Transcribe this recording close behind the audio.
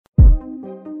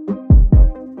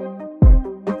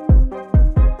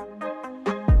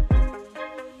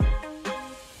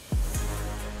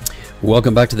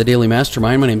Welcome back to the Daily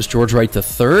Mastermind. My name is George Wright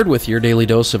III with your daily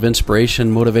dose of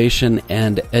inspiration, motivation,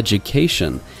 and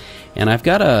education. And I've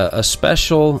got a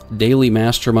special Daily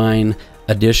Mastermind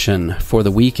edition for the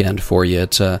weekend for you.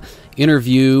 It's an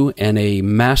interview and a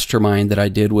mastermind that I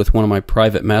did with one of my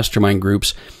private mastermind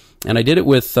groups. And I did it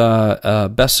with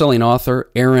best-selling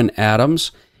author Aaron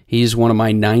Adams. He's one of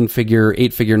my 8-figure,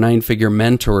 9-figure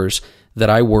mentors that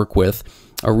I work with.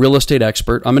 A real estate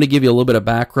expert. I'm going to give you a little bit of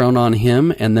background on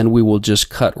him, and then we will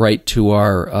just cut right to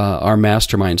our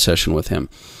mastermind session with him.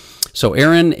 So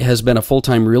Aaron has been a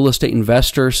full-time real estate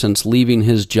investor since leaving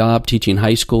his job teaching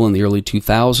high school in the early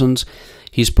 2000s.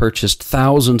 He's purchased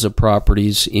thousands of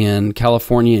properties in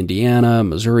California, Indiana,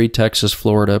 Missouri, Texas,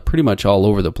 Florida, pretty much all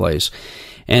over the place.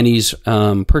 And he's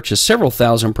purchased several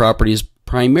thousand properties,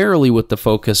 primarily with the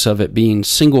focus of it being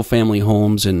single-family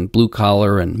homes in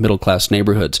blue-collar and middle-class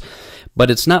neighborhoods. But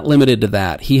it's not limited to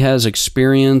that. He has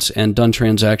experience and done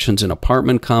transactions in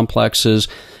apartment complexes,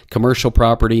 commercial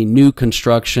property, new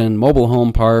construction, mobile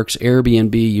home parks,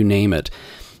 Airbnb, you name it.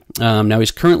 Now,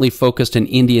 he's currently focused in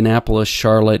Indianapolis,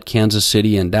 Charlotte, Kansas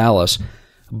City, and Dallas,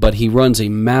 but he runs a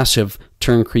massive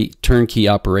turnkey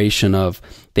operation of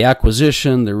the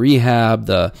acquisition, the rehab,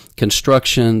 the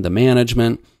construction, the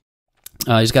management.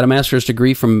 He's got a master's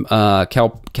degree from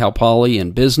Cal Poly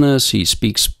in business. He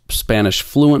speaks Spanish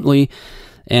fluently,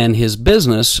 and his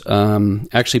business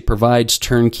actually provides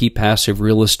turnkey passive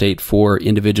real estate for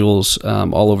individuals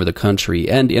all over the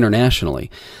country and internationally.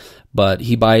 But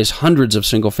he buys hundreds of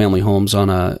single-family homes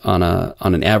on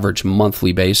an average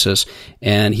monthly basis,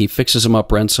 and he fixes them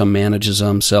up, rents them, manages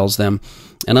them, sells them.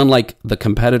 And unlike the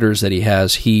competitors that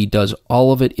he does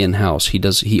all of it in-house.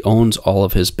 He owns all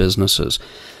of his businesses.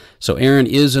 So Aaron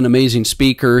is an amazing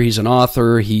speaker. He's an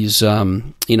author. He's,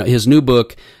 his new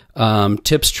book,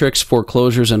 Tips, Tricks,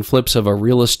 Foreclosures and Flips of a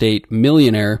Real Estate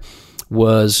Millionaire,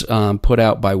 was put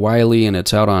out by Wiley, and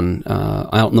it's out in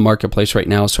the marketplace right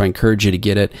now. So I encourage you to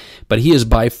get it. But he is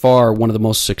by far one of the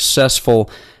most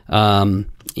successful,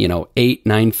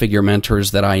 8-9-figure mentors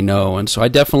that I know. And so I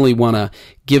definitely want to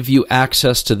give you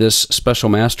access to this special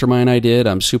mastermind I did.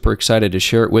 I'm super excited to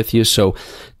share it with you. So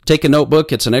take a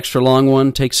notebook. It's an extra long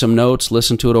one. Take some notes,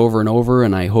 listen to it over and over,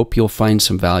 and I hope you'll find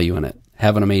some value in it.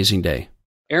 Have an amazing day.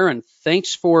 Aaron,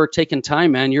 thanks for taking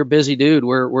time, man. You're a busy dude.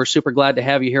 We're super glad to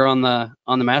have you here on the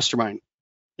mastermind.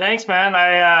 Thanks, man.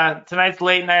 Tonight's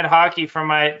late night hockey for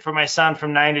my son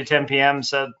from 9 to 10 p.m.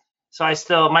 So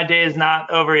my day is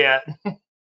not over yet.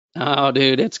 Oh,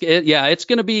 dude, it's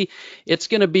gonna be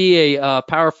a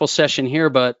powerful session here,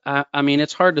 but I mean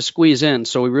it's hard to squeeze in.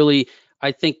 So we really,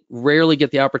 I think, rarely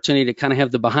get the opportunity to kind of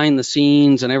have the behind the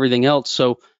scenes and everything else.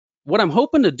 So what I'm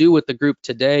hoping to do with the group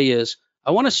today is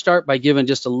I want to start by giving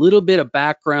just a little bit of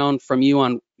background from you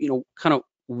on, kind of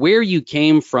where you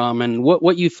came from and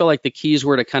what you feel like the keys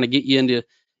were to kind of get you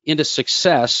into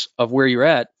success of where you're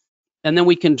at. And then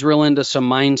we can drill into some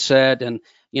mindset and,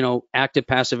 active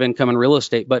passive income and real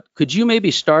estate. But could you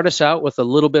maybe start us out with a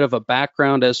little bit of a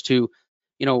background as to,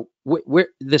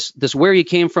 where you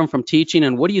came from teaching,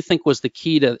 and what do you think was the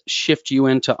key to shift you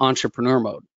into entrepreneur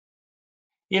mode?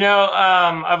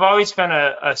 I've always been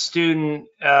a student,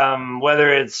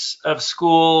 whether it's of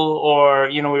school or,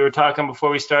 we were talking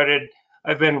before we started,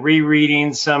 I've been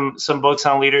rereading some books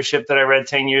on leadership that I read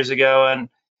 10 years ago. And,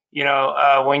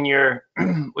 when you're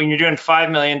doing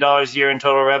 $5 million a year in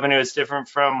total revenue, it's different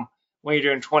from when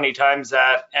you're doing 20 times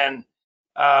that. And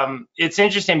it's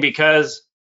interesting because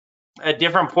at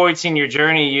different points in your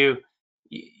journey,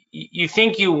 you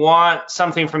think you want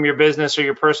something from your business or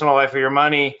your personal life or your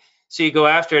money, so you go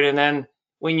after it. And then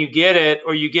when you get it,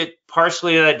 or you get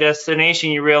partially to that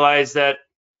destination, you realize that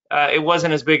it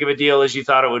wasn't as big of a deal as you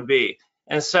thought it would be.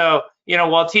 And so,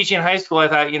 while teaching high school, I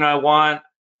thought,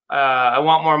 I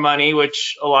want more money,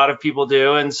 which a lot of people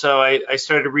do. And so I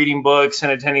started reading books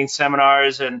and attending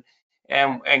seminars and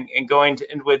going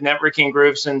with networking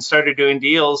groups and started doing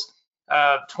deals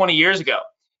 20 years ago.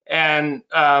 And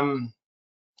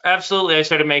absolutely, I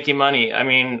started making money. I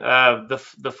mean,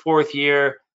 the fourth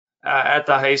year at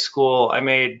the high school, I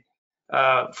made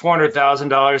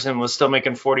 $400,000 and was still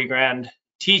making 40 grand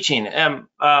teaching.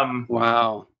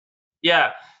 Wow.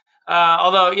 Yeah.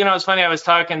 Although, it's funny, I was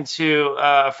talking to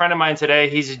a friend of mine today.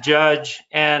 He's a judge,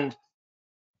 and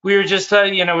we were just,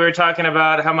 we were talking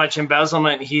about how much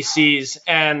embezzlement he sees.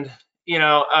 And,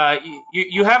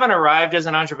 you haven't arrived as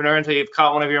an entrepreneur until you've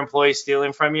caught one of your employees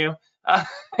stealing from you.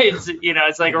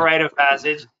 It's like a rite of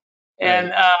passage.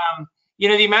 And,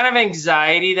 the amount of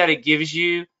anxiety that it gives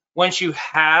you once you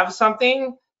have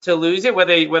something to lose it,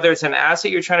 whether it's an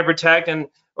asset you're trying to protect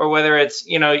or whether it's,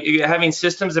 having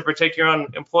systems that protect your own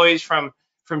employees from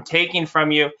taking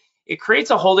from you, it creates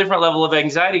a whole different level of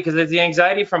anxiety, because there's the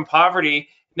anxiety from poverty,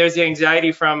 there's the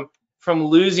anxiety from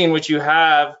losing what you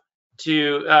have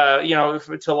to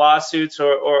to lawsuits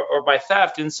or by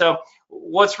theft. And so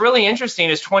what's really interesting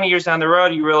is 20 years down the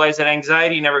road, you realize that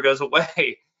anxiety never goes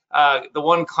away. The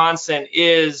one constant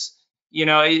is,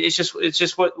 it's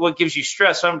just what gives you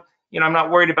stress. So I'm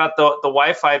not worried about the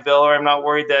Wi-Fi bill, or I'm not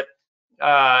worried that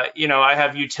I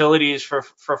have utilities for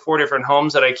 4 different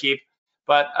homes that I keep,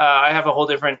 but I have a whole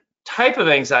different type of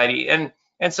anxiety. And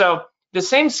so the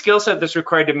same skill set that's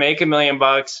required to make $1 million,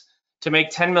 to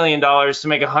make $10 million, to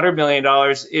make $100 million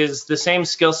is the same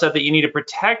skill set that you need to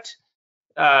protect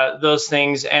those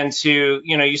things, and to,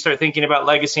 you start thinking about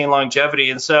legacy and longevity.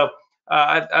 And so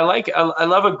I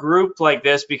love a group like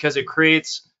this, because it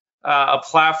creates a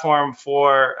platform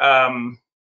for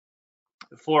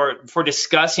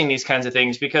discussing these kinds of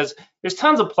things, because there's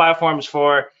tons of platforms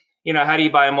for, how do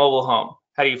you buy a mobile home?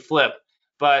 How do you flip?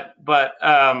 But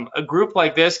a group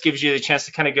like this gives you the chance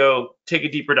to kind of go take a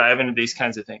deeper dive into these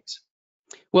kinds of things.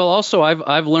 Well, also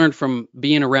I've learned from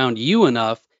being around you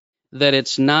enough that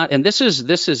it's not, and this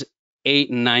is 8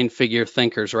 and 9 figure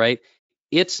thinkers, right?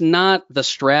 It's not the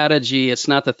strategy, it's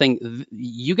not the thing.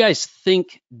 You guys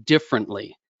think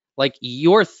differently. Like,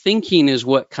 your thinking is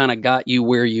what kind of got you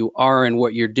where you are and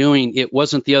what you're doing. It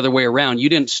wasn't the other way around. You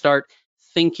didn't start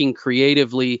thinking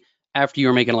creatively after you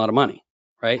were making a lot of money,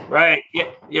 right? Right. Yeah,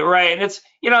 you're right. And it's,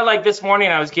 like this morning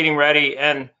I was getting ready,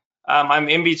 and I'm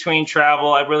in between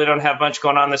travel. I really don't have much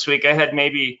going on this week. I had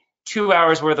maybe 2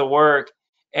 hours worth of work,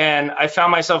 and I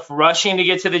found myself rushing to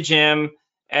get to the gym.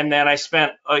 And then I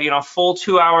spent, full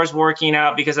 2 hours working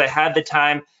out because I had the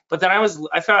time. But then I was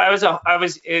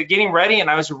getting ready, and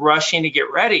I was rushing to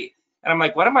get ready. And I'm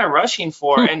like, what am I rushing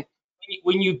for? And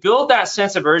when you build that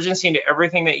sense of urgency into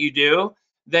everything that you do,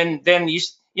 then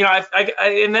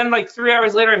and then like 3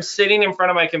 hours later, I'm sitting in front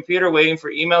of my computer waiting for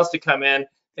emails to come in,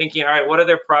 thinking, all right, what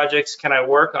other projects can I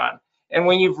work on? And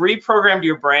when you've reprogrammed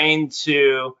your brain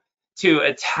to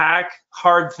attack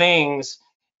hard things,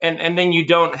 and then you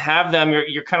don't have them,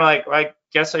 you're kind of like, well, I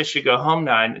guess I should go home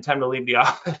now. Time to leave the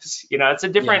office. It's a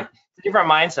different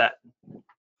mindset.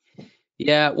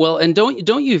 Yeah. Well, and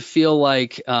don't you feel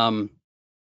like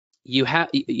you have,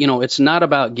 it's not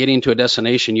about getting to a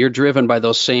destination. You're driven by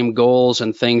those same goals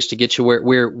and things to get you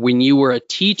where when you were a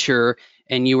teacher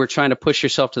and you were trying to push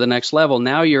yourself to the next level,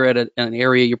 now you're at an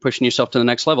area, you're pushing yourself to the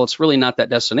next level. It's really not that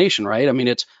destination, right? I mean,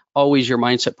 it's always your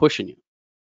mindset pushing you.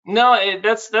 No,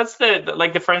 that's the,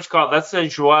 like the French call it, that's the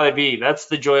joie de vivre. That's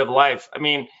the joy of life. I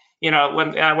mean,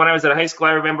 when I was at high school,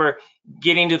 I remember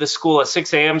getting to the school at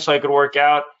 6 a.m. so I could work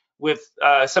out with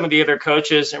some of the other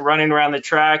coaches and running around the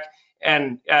track,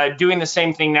 and doing the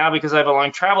same thing now because I have a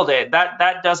long travel day.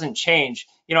 That doesn't change.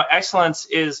 Excellence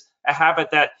is a habit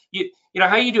that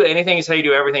how you do anything is how you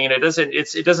do everything, and it doesn't.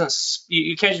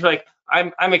 You can't just be like,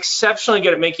 I'm exceptionally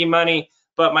good at making money,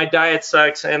 but my diet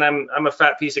sucks and I'm a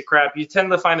fat piece of crap. You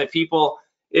tend to find that people,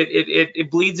 it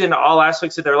bleeds into all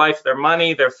aspects of their life, their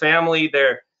money, their family,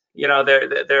 their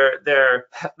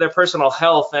personal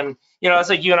health. And it's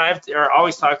like you and I are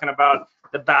always talking about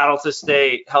the battle to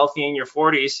stay healthy in your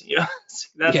 40s.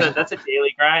 That's a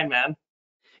daily grind, man.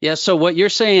 Yeah. So what you're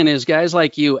saying is guys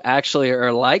like you actually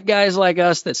are like guys like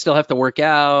us that still have to work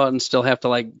out and still have to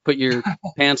like put your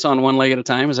pants on one leg at a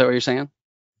time. Is that what you're saying?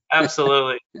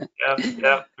 Absolutely.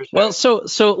 Yeah, for sure. Well,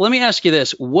 so let me ask you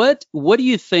this. What do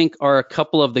you think are a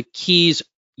couple of the keys,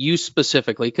 you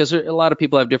specifically, because a lot of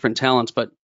people have different talents,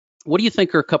 but what do you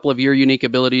think are a couple of your unique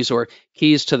abilities or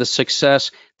keys to the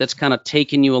success that's kind of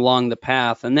taken you along the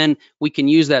path? And then we can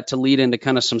use that to lead into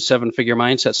kind of some 7-figure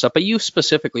mindset stuff. But you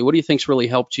specifically, what do you think's really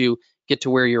helped you get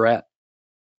to where you're at?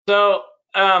 So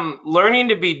learning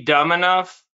to be dumb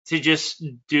enough to just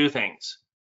do things.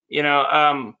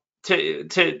 I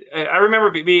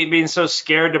remember being so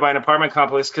scared to buy an apartment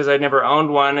complex because I'd never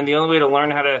owned one, and the only way to learn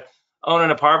how to own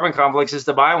an apartment complex is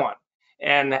to buy one.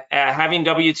 And having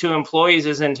W-2 employees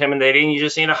is intimidating. You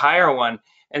just need to hire one.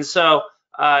 And so,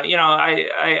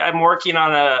 I'm working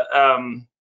on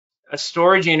a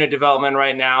storage unit development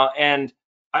right now, and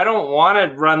I don't want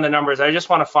to run the numbers. I just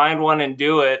want to find one and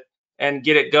do it and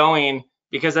get it going,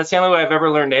 because that's the only way I've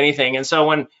ever learned anything. And so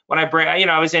when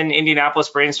I was in Indianapolis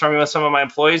brainstorming with some of my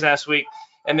employees last week,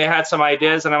 and they had some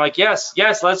ideas, and I'm like, yes,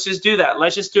 let's just do that.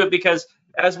 Let's just do it, because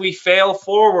as we fail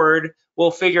forward, we'll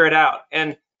figure it out.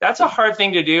 And that's a hard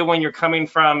thing to do when you're coming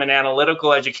from an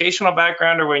analytical educational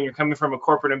background, or when you're coming from a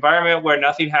corporate environment where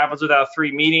nothing happens without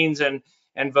 3 meetings and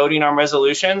voting on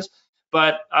resolutions.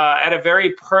 But at a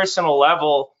very personal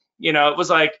level, it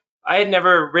was like I had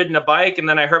never ridden a bike, and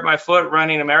then I hurt my foot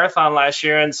running a marathon last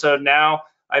year. And so now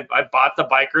I bought the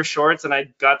biker shorts and I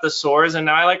got the sores, and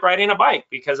now I like riding a bike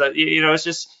because it's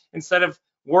just, instead of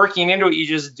working into it, you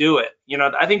just do it.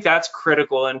 I think that's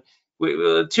critical. And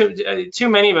too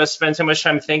many of us spend so much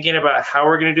time thinking about how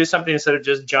we're going to do something instead of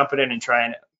just jumping in and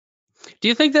trying it. Do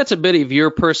you think that's a bit of your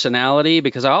personality?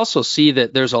 Because I also see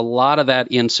that there's a lot of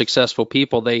that in successful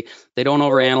people. They don't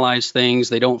overanalyze things.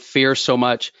 They don't fear so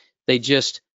much. They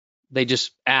just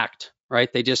act,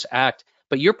 right? They just act.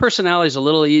 But your personality is a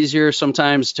little easier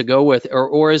sometimes to go with,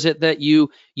 or is it that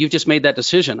you've just made that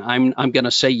decision? I'm going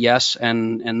to say yes,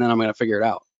 and then I'm going to figure it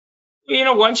out.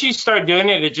 Once you start doing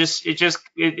it,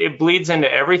 it bleeds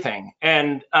into everything.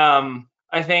 And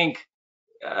I think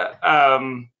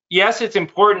yes, it's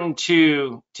important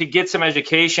to get some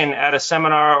education at a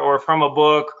seminar or from a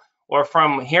book or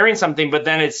from hearing something, but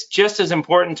then it's just as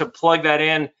important to plug that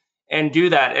in and do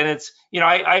that. And it's,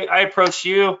 I approached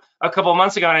you a couple of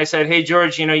months ago and I said, hey,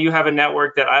 George, you have a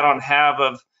network that I don't have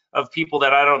of people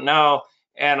that I don't know,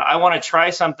 and I want to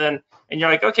try something. And you're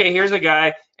like, okay, here's a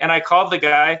guy. And I called the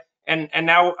guy, and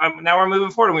now we're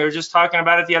moving forward. And we were just talking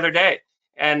about it the other day.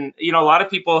 And, a lot of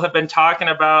people have been talking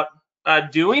about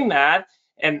doing that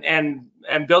and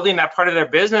building that part of their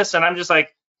business. And I'm just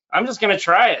like, I'm just going to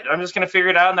try it. I'm just going to figure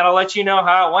it out, and then I'll let you know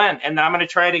how it went. And I'm going to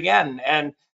try it again.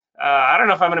 And I don't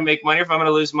know if I'm going to make money or if I'm going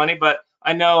to lose money, but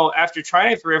I know after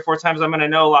trying it 3 or 4 times, I'm going to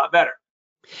know a lot better.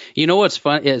 What's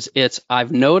fun is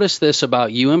I've noticed this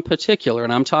about you in particular,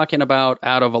 and I'm talking about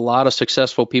out of a lot of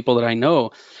successful people that I know,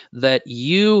 that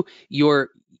you've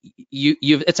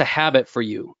it's a habit for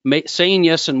you. Saying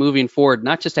yes and moving forward,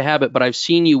 not just a habit, but I've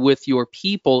seen you with your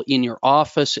people in your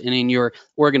office and in your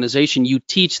organization. You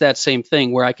teach that same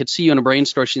thing, where I could see you in a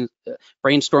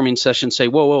brainstorming session say,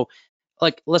 whoa,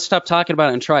 like, let's stop talking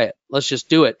about it and try it. Let's just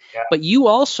do it. Yeah. But you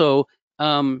also,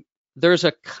 there's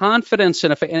a confidence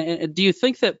in and do you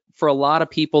think that for a lot of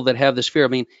people that have this fear, I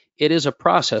mean, it is a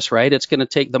process, right? It's going to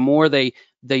take, the more they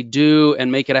do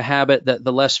and make it a habit, that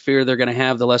the less fear they're going to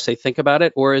have, the less they think about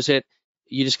it? Or is it,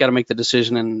 you just got to make the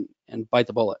decision and bite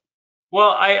the bullet?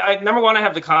 Well, I number one, I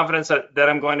have the confidence that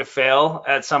I'm going to fail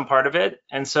at some part of it.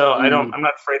 And so I'm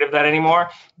not afraid of that anymore,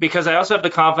 because I also have the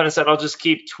confidence that I'll just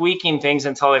keep tweaking things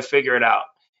until I figure it out,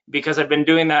 because I've been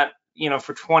doing that,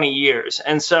 for 20 years.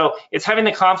 And so it's having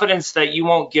the confidence that you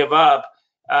won't give up,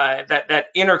 that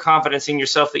inner confidence in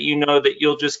yourself, that that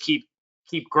you'll just keep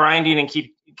grinding and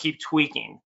keep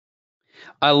tweaking.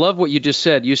 I love what you just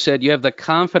said. You said you have the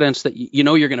confidence that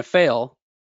you're going to fail.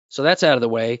 So that's out of the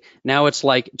way. Now it's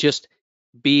like, just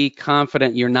be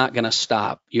confident you're not going to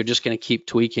stop. You're just going to keep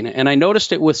tweaking it. And I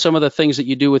noticed it with some of the things that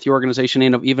you do with your organization,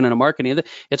 and even in a marketing.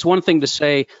 It's one thing to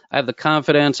say, I have the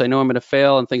confidence, I know I'm going to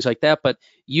fail and things like that, but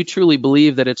you truly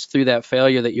believe that it's through that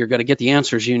failure that you're going to get the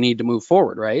answers you need to move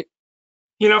forward, right?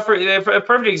 For a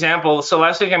perfect example, so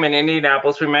last week I'm in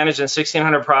Indianapolis. We manage in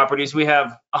 1,600 properties. We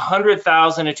have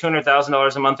 $100,000 to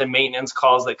 $200,000 a month in maintenance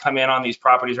calls that come in on these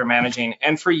properties we're managing.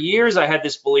 And for years, I had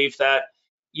this belief that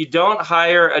you don't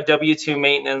hire a W-2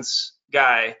 maintenance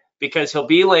guy because he'll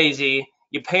be lazy.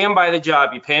 You pay him by the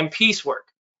job. You pay him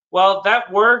piecework. Well,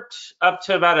 that worked up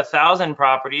to about 1,000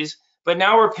 properties, but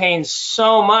now we're paying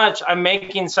so much. I'm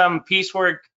making some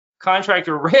piecework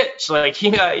contractor rich. Like,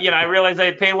 I realized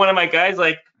I paid one of my guys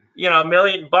like, $1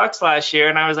 million last year.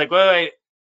 And I was like, wait,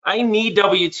 I need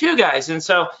W-2 guys. And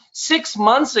so 6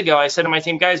 months ago, I said to my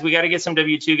team, guys, we got to get some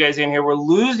W-2 guys in here. We're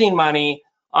losing money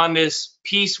on this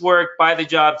piecework by the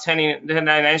job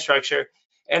 1099 structure.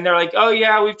 And they're like, oh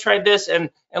yeah, we've tried this. And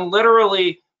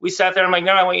literally we sat there and I'm like,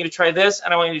 no, I want you to try this,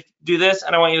 and I want you to do this,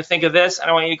 and I want you to think of this, and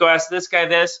I want you to go ask this guy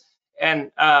this.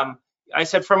 And I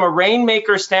said, from a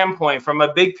rainmaker standpoint, from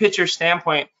a big picture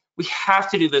standpoint, we have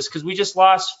to do this, because we just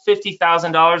lost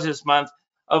 $50,000 this month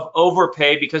of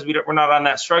overpay because we're not on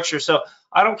that structure. So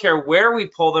I don't care where we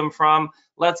pull them from.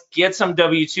 Let's get some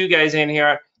W-2 guys in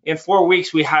here. In 4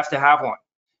 weeks, we have to have one.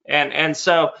 And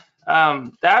so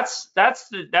that's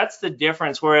the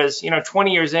difference. Whereas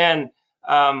 20 years in,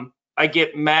 I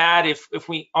get mad if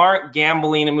we aren't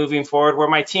gambling and moving forward. Where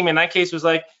my team in that case was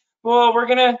like, well, we're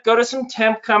gonna go to some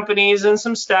temp companies and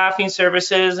some staffing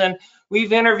services, and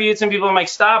we've interviewed some people. I'm like,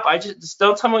 stop! I just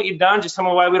don't tell me what you've done. Just tell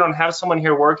me why we don't have someone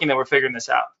here working that we're figuring this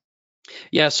out.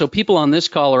 Yeah, so people on this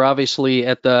call are obviously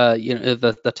at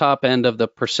the top end of the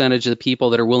percentage of the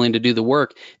people that are willing to do the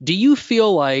work. Do you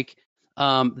feel like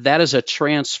that is a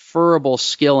transferable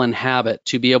skill and habit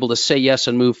to be able to say yes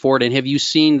and move forward? And have you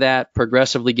seen that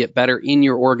progressively get better in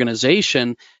your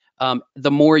organization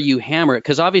the more you hammer it?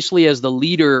 Because obviously, as the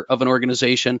leader of an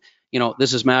organization,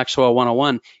 this is Maxwell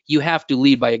 101, you have to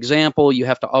lead by example. You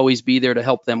have to always be there to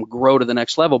help them grow to the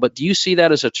next level. But do you see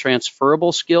that as a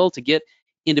transferable skill to get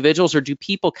individuals, or do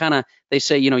people kind of, they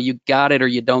say, you got it or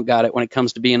you don't got it when it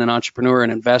comes to being an entrepreneur, an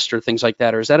investor, things like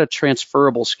that? Or is that a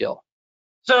transferable skill?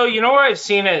 So where I've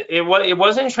seen it, it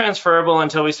wasn't transferable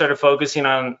until we started focusing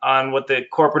on what the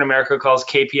corporate America calls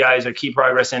KPIs, or key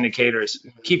progress indicators,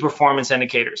 key performance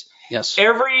indicators. Yes.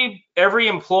 Every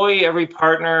employee, every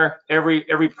partner,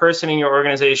 every person in your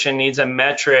organization needs a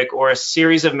metric or a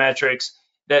series of metrics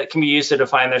that can be used to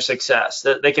define their success,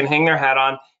 that they can hang their hat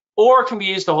on, or can be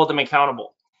used to hold them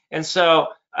accountable. And so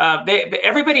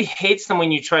everybody hates them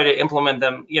when you try to implement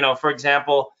them. For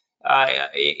example,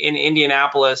 in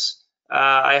Indianapolis,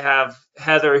 I have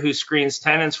Heather, who screens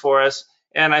tenants for us.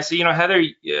 And I say, Heather,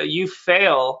 you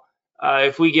fail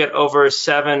if we get over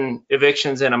 7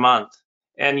 evictions in a month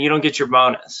and you don't get your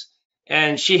bonus.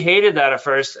 And she hated that at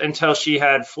first until she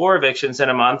had 4 evictions in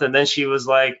a month. And then she was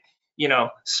like,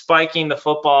 spiking the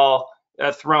football,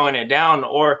 throwing it down,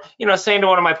 or, saying to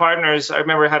one of my partners, I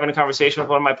remember having a conversation with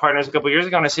one of my partners a couple of years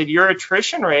ago, and I said, your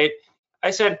attrition rate,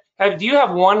 I said, do you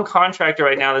have one contractor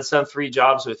right now that's done 3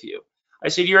 jobs with you? I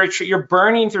said, you're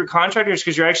burning through contractors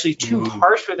because you're actually too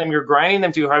harsh with them. You're grinding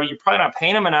them too hard. You're probably not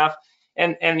paying them enough.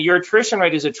 And your attrition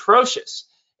rate is atrocious.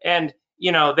 And,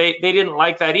 they didn't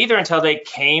like that either until they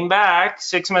came back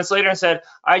 6 months later and said,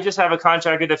 I just have a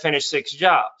contractor that finished 6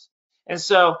 jobs. And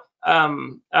so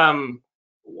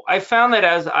I found that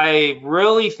as I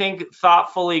really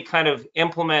thoughtfully kind of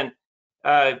implement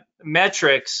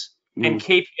metrics and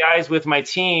KPIs with my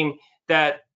team,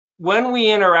 that when we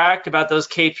interact about those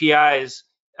KPIs,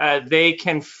 they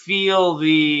can feel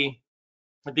the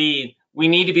we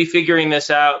need to be figuring this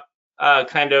out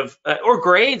or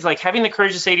grades, like having the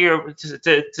courage to say to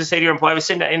your employee. I was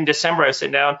sitting in December, I was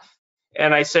sitting down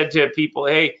and I said to people,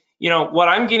 hey, what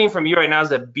I'm getting from you right now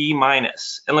is a B-,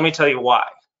 and let me tell you why,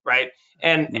 right?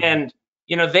 And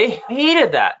they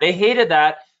hated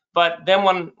that. But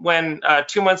then when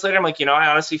 2 months later, I'm like, I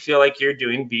honestly feel like you're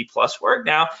doing B+ work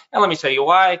now, and let me tell you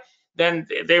why. Then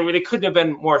they couldn't have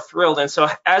been more thrilled. And so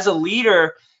as a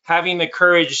leader, having the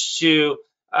courage to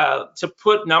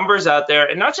put numbers out there,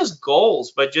 and not just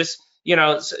goals, but just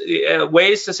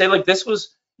ways to say, like, this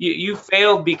was you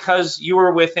failed because you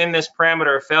were within this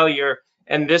parameter of failure,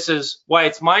 and this is why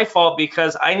it's my fault,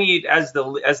 because I need, as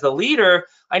the leader,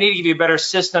 I need to give you a better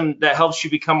system that helps you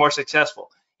become more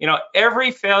successful.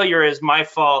 Every failure is my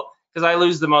fault because I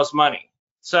lose the most money.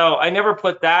 So I never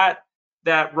put that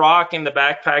rock in the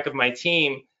backpack of my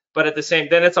team, but at the same,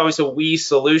 then it's always a we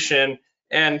solution.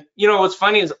 And what's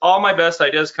funny is all my best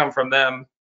ideas come from them.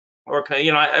 Or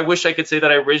I wish I could say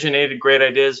that I originated great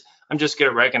ideas. I'm just good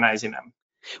at recognizing them.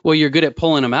 Well, you're good at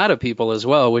pulling them out of people as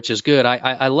well, which is good.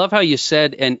 I love how you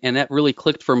said, and that really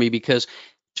clicked for me, because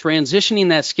transitioning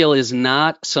that skill is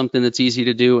not something that's easy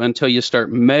to do until you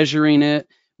start measuring it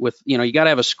with, you got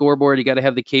to have a scoreboard, you got to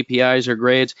have the KPIs or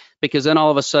grades, because then all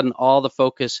of a sudden all the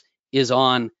focus is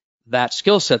on that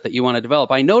skill set that you want to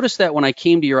develop. I noticed that when I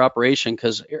came to your operation,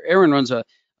 because Aaron runs a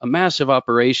massive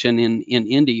operation in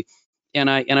Indy, and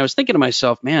I was thinking to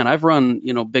myself, man, I've run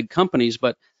big companies,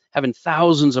 but having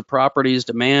thousands of properties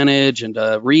to manage and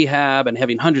rehab and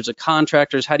having hundreds of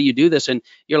contractors, how do you do this? And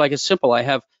you're like, it's simple. I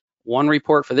have one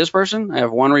report for this person, I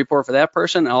have one report for that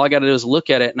person, and all I got to do is look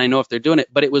at it and I know if they're doing it.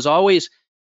 But it was always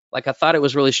like, I thought it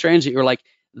was really strange that you were like,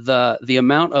 the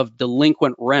amount of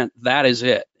delinquent rent, that is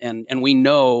it. And we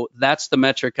know that's the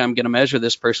metric I'm going to measure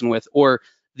this person with, or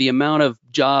the amount of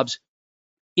jobs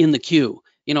in the queue,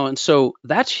 and so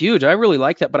that's huge. I really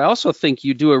like that. But I also think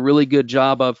you do a really good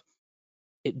job of,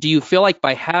 do you feel like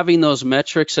by having those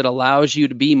metrics, it allows you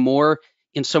to be more,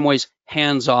 in some ways,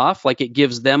 hands off, like it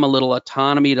gives them a little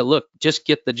autonomy to just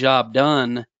get the job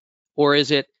done? Or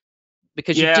is it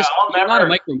because you're not a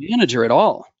micromanager at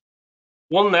all?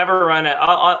 We'll never run it.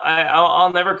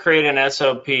 I'll never create an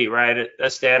SOP, right? A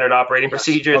standard operating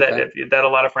procedure that a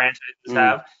lot of franchises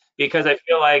have, because I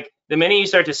feel like the minute you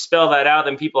start to spell that out,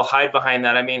 then people hide behind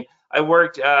that. I mean, I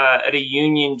worked at a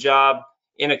union job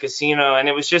in a casino, and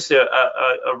it was just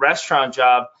a restaurant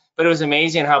job, but it was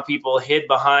amazing how people hid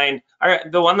behind.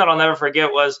 The one that I'll never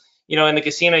forget was, in the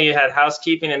casino you had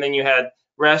housekeeping, and then you had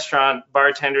restaurant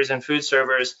bartenders and food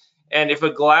servers. And if a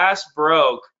glass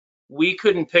broke, we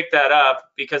couldn't pick that up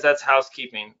because that's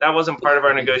housekeeping. That wasn't part of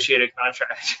our negotiated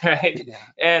contract, right?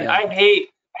 I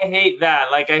hate that.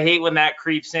 Like, I hate when that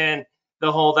creeps in,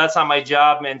 the whole "that's not my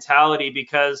job" mentality,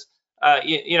 because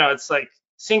it's like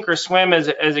sink or swim as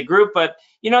a group. But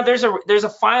there's a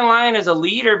fine line as a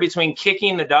leader between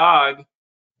kicking the dog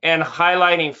and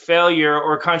highlighting failure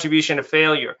or contribution to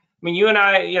failure. I mean, you and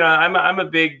I, I'm a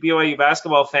big BYU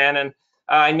basketball fan, and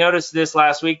I noticed this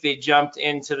last week, they jumped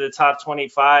into the top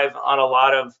 25 on a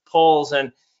lot of polls.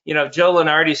 And, Joe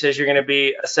Lenardi says you're going to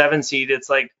be a 7 seed. It's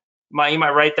like, you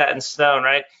might write that in stone,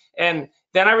 right? And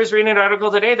then I was reading an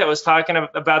article today that was talking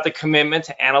about the commitment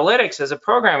to analytics as a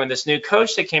program, and this new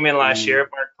coach that came in last year,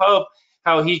 Mark Pope,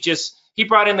 how he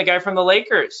brought in the guy from the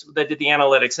Lakers that did the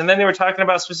analytics. And then they were talking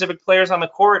about specific players on the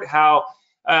court, how,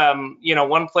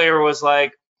 one player was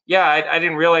like, yeah, I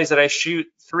didn't realize that I shoot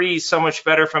threes so much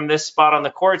better from this spot on the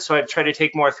court, so I try to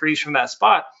take more threes from that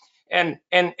spot. And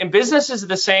business is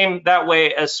the same that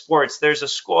way as sports. There's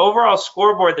a overall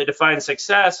scoreboard that defines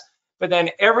success, but then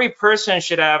every person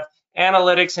should have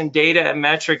analytics and data and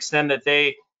metrics then that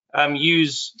they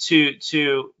use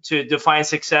to define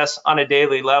success on a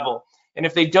daily level. And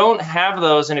if they don't have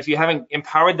those, and if you haven't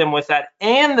empowered them with that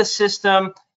and the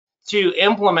system to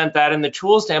implement that and the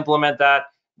tools to implement that,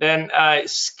 then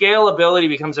scalability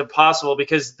becomes impossible,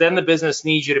 because then the business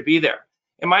needs you to be there.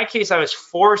 In my case, I was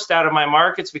forced out of my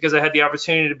markets because I had the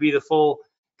opportunity to be the full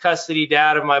custody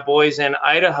dad of my boys in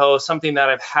Idaho, something that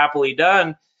I've happily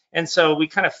done. And so we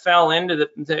kind of fell into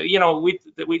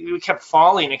we kept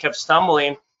falling and kept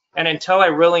stumbling. And until I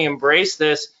really embraced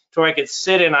this, to where I could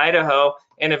sit in Idaho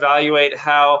and evaluate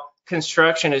how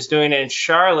construction is doing in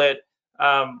Charlotte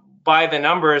by the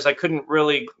numbers, I couldn't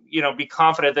really, be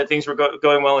confident that things were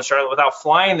going well in Charlotte without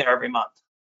flying there every month.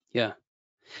 Yeah.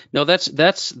 No,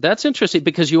 that's interesting,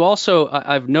 because you also,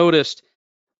 I've noticed,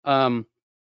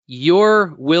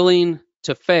 you're willing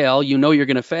to fail. You're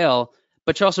going to fail,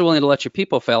 but you're also willing to let your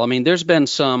people fail. I mean, there's been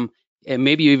some, and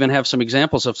maybe you even have some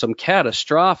examples of some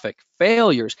catastrophic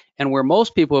failures, and where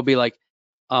most people will be like,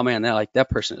 oh man, that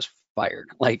person is fired.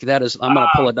 Like that is, I'm going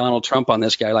to pull a Donald Trump on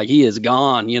this guy. Like he is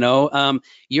gone,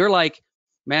 you're like,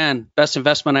 man, best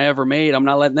investment I ever made. I'm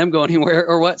not letting them go anywhere,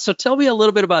 or what? So tell me a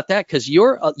little bit about that, because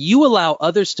you allow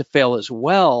others to fail as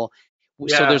well.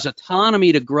 Yeah. So there's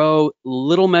autonomy to grow,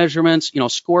 little measurements,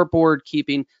 scoreboard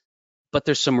keeping, but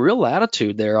there's some real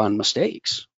latitude there on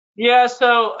mistakes. Yeah.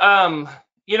 So,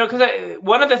 because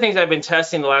one of the things I've been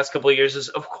testing the last couple of years is,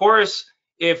 of course,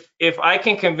 if I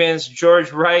can convince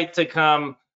George Wright to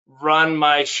come run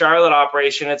my Charlotte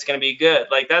operation, it's going to be good.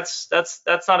 Like that's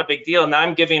not a big deal. Now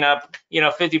I'm giving up,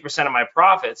 50% of my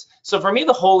profits. So for me,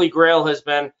 the holy grail has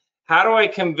been, how do I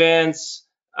convince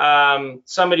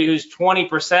somebody who's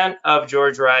 20% of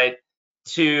George Wright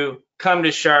to come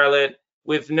to Charlotte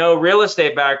with no real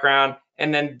estate background,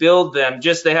 and then build them?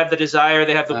 Just, they have the desire,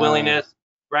 they have the willingness,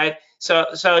 right? So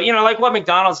like what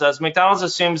McDonald's does. McDonald's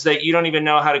assumes that you don't even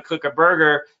know how to cook a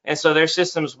burger, and so their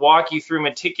systems walk you through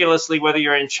meticulously, whether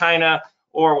you're in China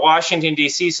or Washington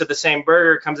D.C. So the same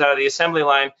burger comes out of the assembly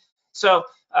line. So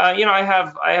I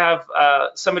have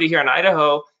somebody here in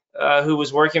Idaho who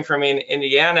was working for me in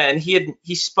Indiana, and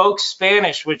he spoke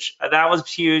Spanish, which that was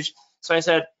huge. So I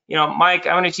said, Mike,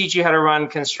 I'm going to teach you how to run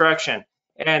construction,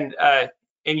 and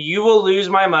you will lose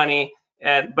my money.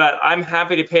 But I'm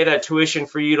happy to pay that tuition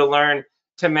for you to learn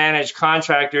to manage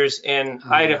contractors in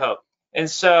Idaho. And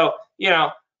so,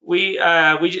 we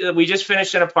just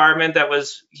finished an apartment that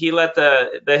was, he let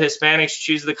the Hispanics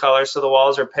choose the color, so the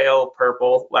walls are pale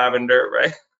purple, lavender,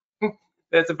 right?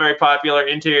 That's a very popular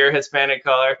interior Hispanic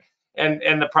color,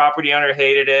 and the property owner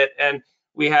hated it. And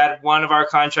we had one of our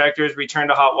contractors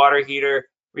return a hot water heater.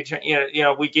 We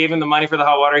gave him the money for the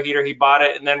hot water heater. He bought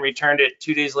it and then returned it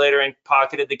 2 days later and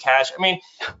pocketed the cash. I mean,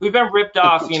 we've been ripped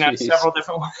off, several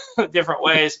different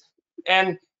ways.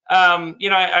 And,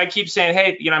 I keep saying,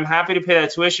 hey, I'm happy to pay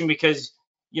that tuition because,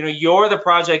 you're the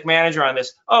project manager on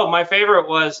this. Oh, my favorite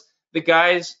was the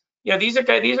guys, these are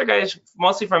guys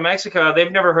mostly from Mexico.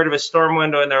 They've never heard of a storm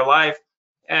window in their life.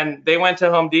 And they went to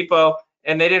Home Depot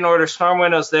and they didn't order storm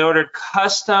windows. They ordered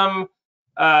custom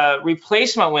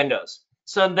replacement windows.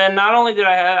 So then not only did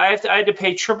I had to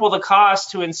pay triple the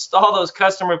cost to install those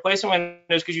custom replacement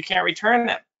windows, because you can't return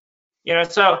them.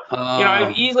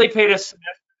 I've easily paid a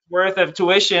semester's worth of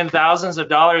tuition, thousands of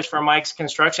dollars for Mike's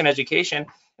construction education.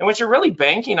 And what you're really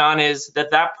banking on is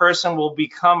that person will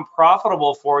become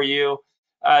profitable for you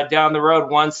down the road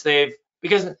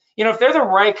because if they're the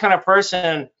right kind of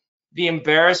person, the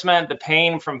embarrassment, the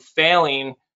pain from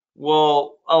failing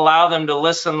will allow them to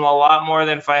listen a lot more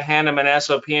than if I hand them an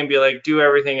SOP and be like, do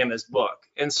everything in this book.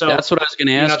 And so that's what I was going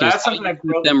to ask you. That's something that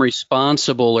keep them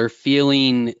responsible or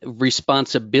feeling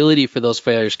responsibility for those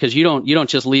failures, because you don't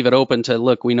just leave it open to,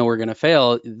 look, we know we're going to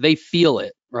fail. They feel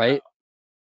it, right?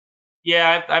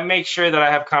 Yeah, I make sure that I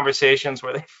have conversations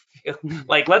where they feel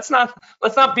like, let's not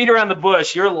beat around the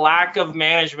bush. Your lack of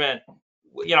management.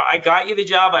 I got you the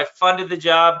job. I funded the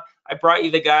job. I brought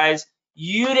you the guys.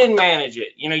 You didn't manage it.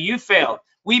 You failed.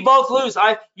 we both lose.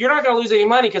 You're not going to lose any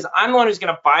money because I'm the one who's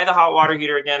going to buy the hot water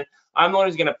heater again. I'm the one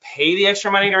who's going to pay the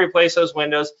extra money to replace those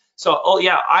windows. So, oh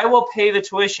yeah, I will pay the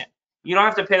tuition. You don't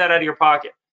have to pay that out of your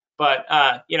pocket. But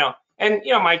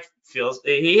Mike feels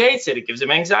he hates it. It gives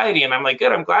him anxiety, and I'm like,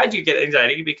 good. I'm glad you get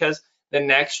anxiety because the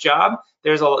next you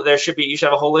should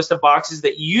have a whole list of boxes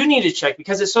that you need to check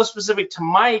because it's so specific to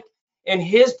Mike and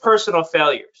his personal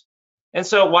failures. And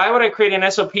so why would I create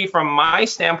an SOP from my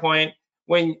standpoint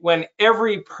when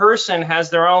every person has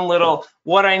their own little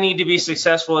what I need to be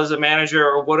successful as a manager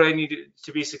or what I need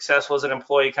to be successful as an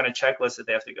employee kind of checklist that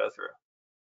they have to go through?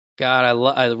 God,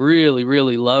 I really,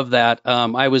 really love that.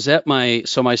 I was at my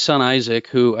son Isaac,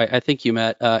 who I think you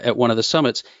met at one of the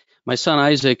summits. My son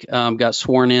Isaac got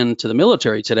sworn in to the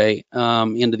military today,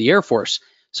 into the Air Force.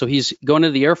 So he's going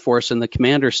to the Air Force, and the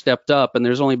commander stepped up, and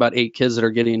there's only about 8 kids that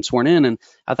are getting sworn in. And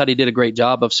I thought he did a great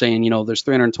job of saying, there's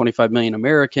 325 million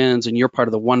Americans, and you're part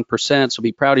of the 1%. So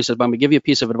be proud. He said, but I'm going to give you a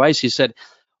piece of advice. He said,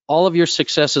 all of your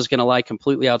success is going to lie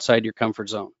completely outside your comfort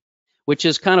zone, which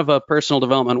is kind of a personal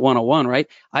development 101, right?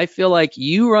 I feel like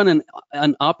you run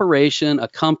an operation, a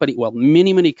company, well,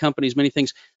 many companies, many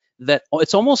things that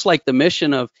it's almost like the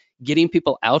mission of getting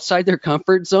people outside their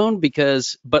comfort zone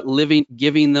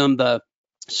giving them the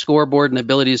scoreboard and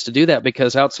abilities to do that,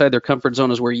 because outside their comfort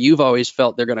zone is where you've always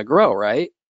felt they're going to grow, right?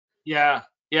 Yeah.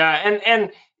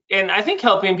 And I think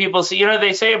helping people see,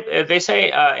 they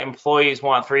say employees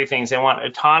want 3 things. They want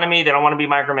autonomy. They don't want to be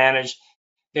micromanaged.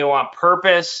 They want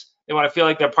purpose. They want to feel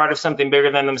like they're part of something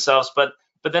bigger than themselves, but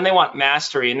then they want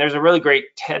mastery. And there's a really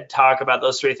great TED talk about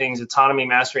those 3 things: autonomy,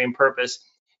 mastery, and purpose.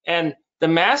 And the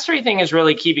mastery thing is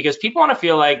really key because people want to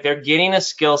feel like they're getting a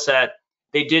skill set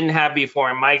they didn't have before.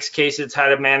 In Mike's case, it's how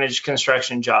to manage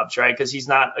construction jobs, right? Because he's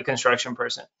not a construction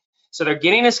person. So they're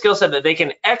getting a skill set that they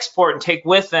can export and take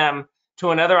with them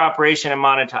to another operation and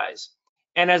monetize.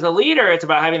 And as a leader, it's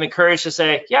about having the courage to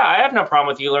say, yeah, I have no problem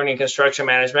with you learning construction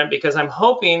management because I'm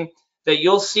hoping that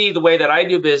you'll see the way that I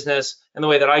do business and the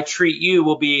way that I treat you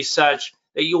will be such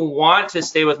that you'll want to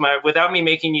stay without me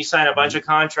making you sign a bunch of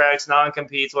contracts,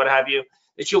 non-competes, what have you,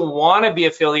 that you'll want to be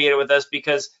affiliated with us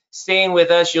because staying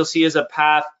with us, you'll see as a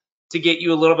path to get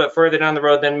you a little bit further down the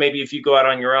road than maybe if you go out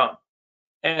on your own.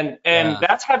 And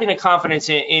that's having a confidence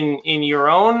in your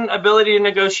own ability to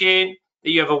negotiate,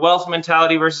 that you have a wealth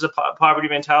mentality versus a poverty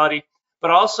mentality,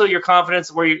 but also your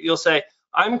confidence where you'll say,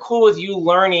 I'm cool with you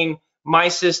learning my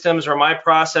systems or my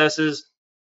processes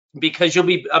because you'll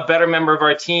be a better member of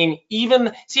our team.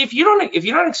 If you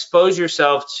don't expose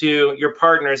yourself to your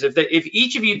partners, if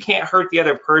each of you can't hurt the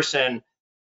other person,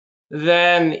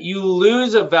 then you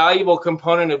lose a valuable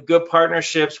component of good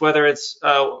partnerships, whether it's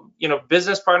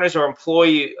business partners or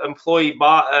employee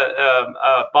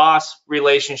boss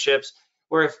relationships,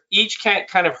 where if each can't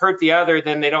kind of hurt the other,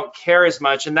 then they don't care as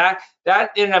much, and that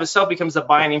in and of itself becomes the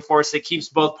binding force that keeps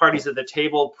both parties at the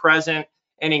table present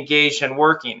and engaged and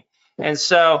working. And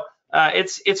so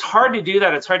it's hard to do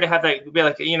that. It's hard to have that be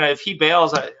like, if he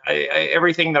bails,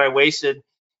 everything that I wasted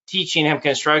teaching him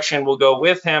construction will go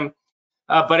with him.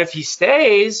 But if he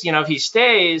stays,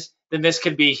 then this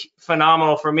could be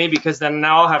phenomenal for me because then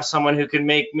now I'll have someone who can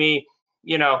make me,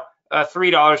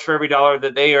 $3 for every dollar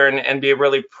that they earn and be a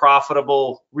really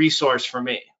profitable resource for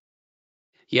me.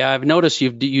 Yeah, I've noticed you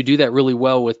do that really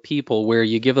well with people, where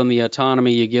you give them the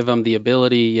autonomy, you give them the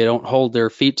ability, you don't hold their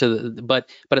feet to but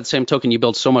at the same token, you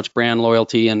build so much brand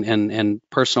loyalty and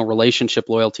personal relationship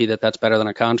loyalty that's better than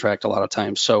a contract a lot of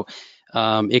times. So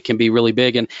it can be really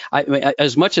big. And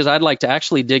as much as I'd like to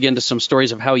actually dig into some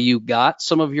stories of how you got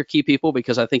some of your key people,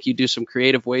 because I think you do some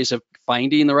creative ways of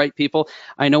finding the right people,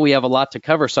 I know we have a lot to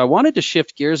cover. So I wanted to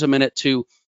shift gears a minute to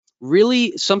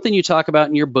really something you talk about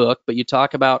in your book, but you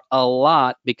talk about a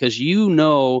lot because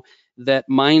that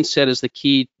mindset is the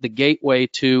key, the gateway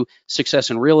to success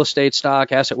in real estate,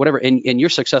 stock, asset, whatever, and you're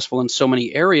successful in so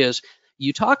many areas.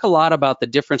 You talk a lot about the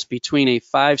difference between a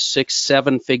 5, 6,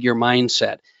 7-figure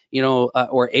mindset,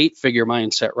 or 8-figure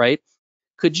mindset, right?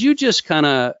 Could you just kind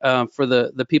of, for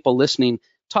the people listening,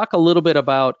 talk a little bit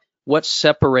about what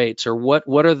separates or what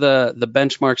are the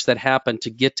benchmarks that happen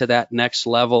to get to that next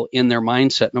level in their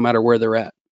mindset, no matter where they're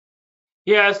at?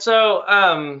 Yeah,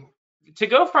 so to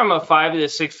go from a 5 to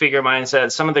 6 figure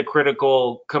mindset, some of the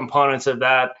critical components of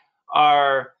that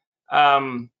are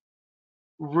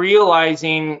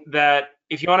realizing that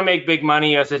if you want to make big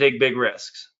money, you have to take big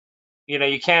risks.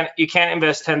 You can't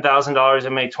invest $10,000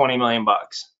 and make $20 million.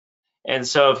 And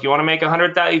so if you want to make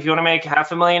if you want to make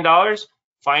 $500,000,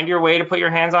 find your way to put your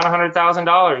hands on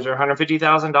 $100,000 or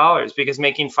 $150,000, because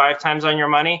making 5 times on your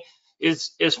money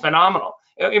is phenomenal.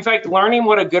 In fact, learning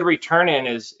what a good return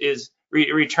is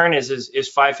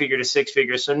 5 figure to 6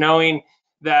 figures. So knowing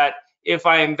that if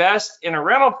I invest in a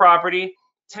rental property,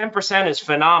 10% is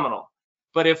phenomenal.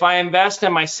 But if I invest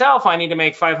in myself, I need to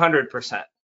make 500%.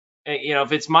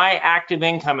 If it's my active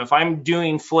income, if I'm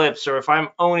doing flips or if I'm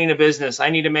owning a business, I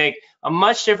need to make a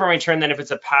much different return than if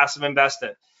it's a passive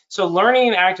investment. So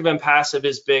learning active and passive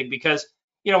is big because,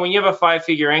 when you have a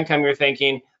 5-figure income, you're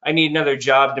thinking, I need another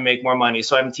job to make more money.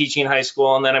 So I'm teaching high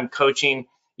school and then I'm coaching,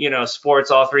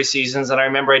 sports all 3 seasons. And I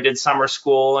remember I did summer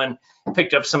school and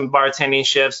picked up some bartending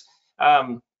shifts.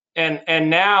 And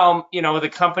now, with a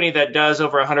company that does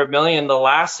over 100 million, the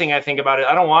last thing I think about is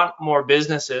I don't want more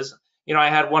businesses. I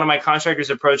had one of my contractors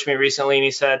approach me recently and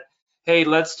he said, hey,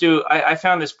 I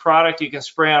found this product you can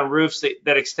spray on roofs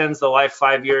that extends the life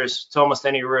 5 years to almost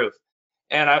any roof.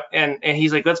 And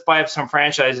he's like, let's buy up some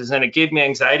franchises. And it gave me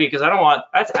anxiety because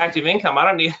that's active income. I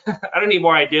don't need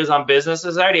more ideas on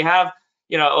businesses. I already have,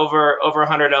 over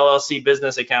 100 LLC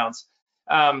business accounts.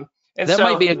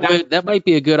 That might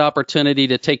be a good opportunity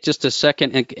to take just a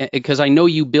second, because I know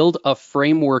you build a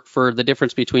framework for the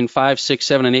difference between 5, 6,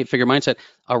 7, and 8-figure mindset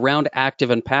around active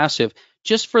and passive.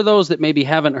 Just for those that maybe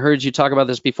haven't heard you talk about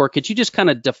this before, could you just kind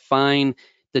of define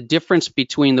the difference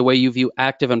between the way you view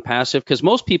active and passive? Because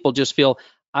most people just feel,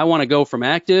 I want to go from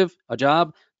active, a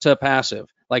job, to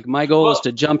passive. Like my goal is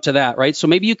to jump to that, right? So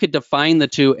maybe you could define the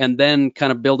two and then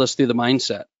kind of build us through the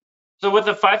mindset. So with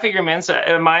the 5-figure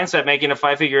mindset, making a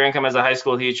 5-figure income as a high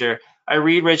school teacher, I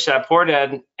read Rich Dad Poor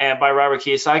Dad by Robert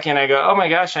Kiyosaki, and I go, oh my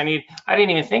gosh, I didn't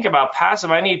even think about passive.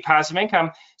 I need passive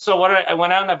income. So I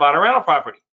went out and I bought a rental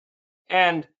property,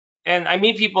 and I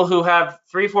meet people who have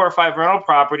 3, 4, or 5 rental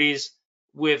properties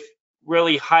with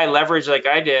really high leverage, like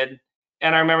I did.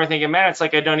 And I remember thinking, man, it's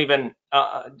like I don't even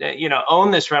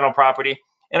own this rental property.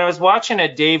 And I was watching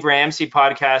a Dave Ramsey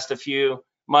podcast a few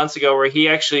months ago where he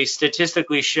actually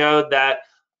statistically showed that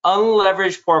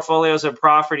unleveraged portfolios of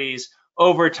properties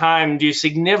over time do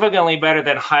significantly better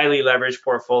than highly leveraged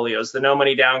portfolios, the no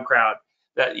money down crowd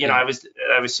that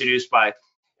I was seduced by.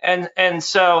 And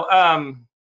so I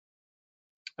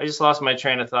just lost my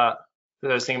train of thought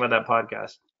because I was thinking about that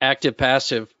podcast. Active,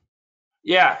 passive.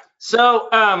 Yeah. So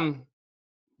now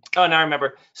I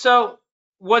remember. So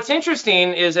what's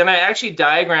interesting is, and I actually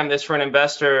diagrammed this for an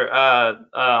investor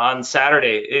on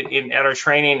Saturday at our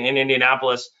training in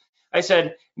Indianapolis. I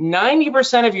said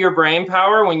 90% of your brain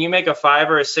power when you make a 5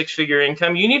 or a 6-figure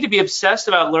income, you need to be obsessed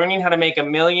about learning how to make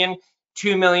 $1 million,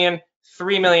 $2 million,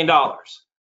 $3 million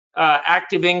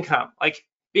active income. Like,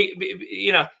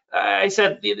 I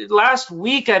said last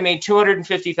week I made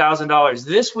 $250,000.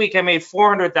 This week I made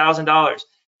 $400,000.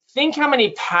 Think how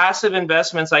many passive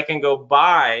investments I can go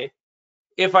buy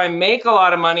if I make a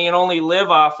lot of money and only live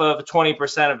off of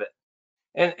 20% of it.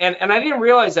 And I didn't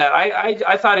realize that.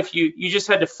 I thought if you just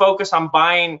had to focus on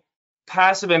buying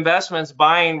passive investments,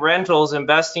 buying rentals,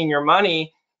 investing your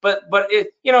money. But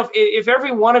if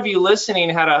every one of you listening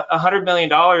had $100 million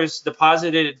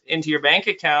deposited into your bank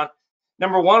account,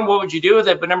 number one, what would you do with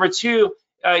it? But number two,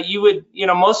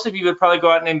 most of you would probably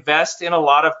go out and invest in a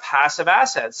lot of passive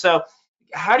assets. So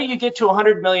how do you get to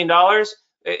 $100 million?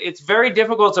 It's very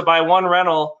difficult to buy one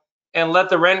rental and let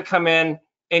the rent come in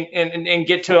and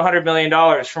get to $100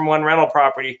 million from one rental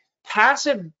property.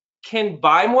 Passive can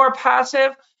buy more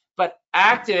passive, but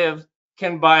active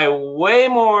can buy way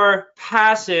more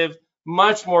passive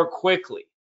much more quickly.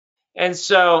 And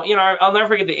so, I'll never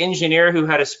forget the engineer who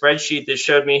had a spreadsheet that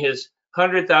showed me his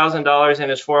 $100,000 in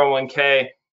his 401k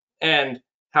and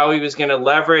how he was going to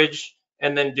leverage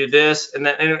and then do this. And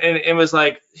then and it was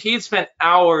like he'd spent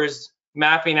hours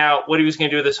mapping out what he was going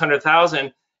to do with this 100,000.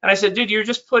 And I said, dude, you're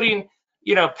just putting,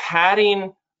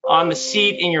 padding on the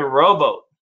seat in your rowboat,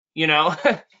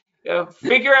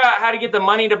 figure out how to get the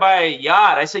money to buy a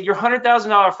yacht. I said, your $100,000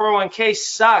 401k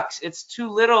sucks. It's too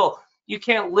little. You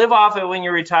can't live off it when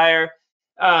you retire.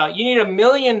 You need $1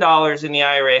 million in the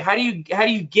IRA. How do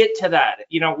you get to that?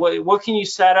 What can you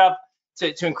set up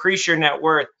to increase your net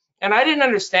worth? And I didn't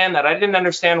understand that. I didn't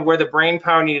understand where the brain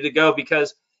power needed to go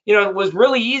because, it was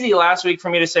really easy last week for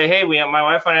me to say, hey, my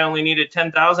wife and I only needed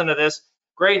 10,000 of this.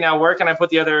 Great. Now where can I put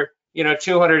the other,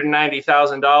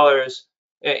 $290,000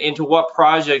 into what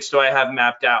projects do I have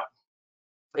mapped out?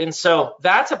 And so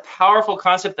that's a powerful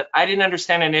concept that I didn't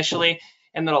understand initially.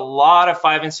 And then a lot of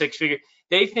 5 and 6 figure,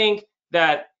 they think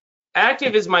that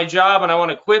active is my job and I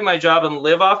want to quit my job and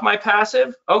live off my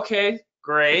passive. Okay,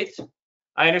 great.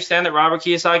 I understand that Robert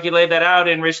Kiyosaki laid that out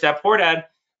in Rich Dad Poor Dad,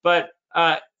 but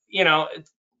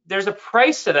there's a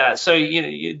price to that. So do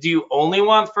you only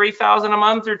want $3,000 a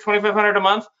month or $2,500 a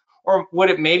month? Or would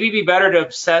it maybe be better to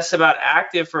obsess about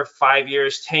active for 5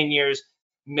 years, 10 years,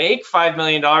 make $5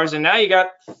 million, and now you got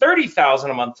 $30,000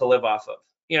 a month to live off of?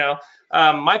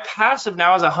 My passive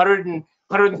now is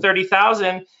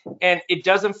 130,000, and it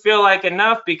doesn't feel like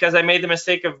enough because I made the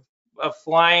mistake of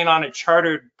flying on a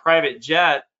chartered private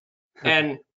jet.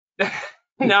 And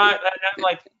now I'm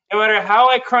like, no matter how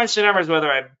I crunch the numbers,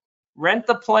 whether I rent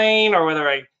the plane or whether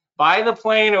I buy the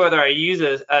plane or whether I use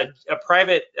a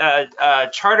private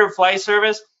charter flight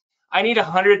service, I need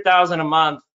 100,000 a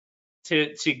month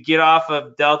to get off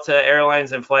of Delta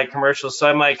Airlines and fly commercial. So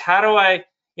I'm like, how do I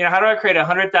create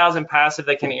 100,000 passive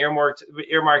that can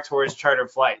earmark towards charter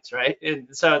flights, right? And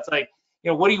so it's like,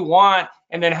 what do you want,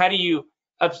 and then how do you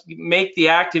make the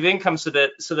active income so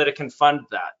that it can fund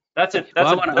that? That's it.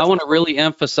 I want to really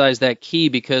emphasize that key,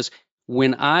 because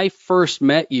when I first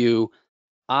met you,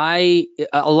 I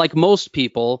like most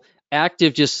people,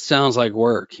 active just sounds like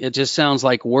work. It just sounds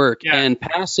like work, and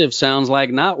passive sounds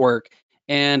like not work.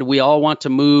 And we all want to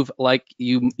move, like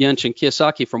you mentioned,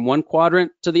 Kiyosaki, from one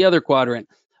quadrant to the other quadrant.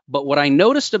 But what I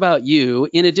noticed about you,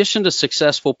 in addition to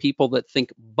successful people that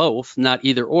think both, not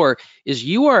either or, is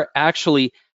you are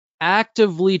actually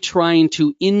actively trying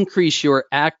to increase your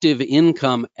active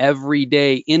income every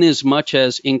day, in as much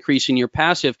as increasing your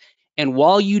passive. And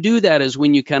while you do that is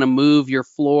when you kind of move your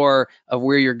floor of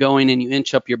where you're going and you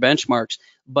inch up your benchmarks.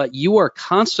 But you are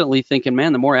constantly thinking,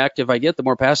 man, the more active I get, the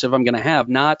more passive I'm going to have,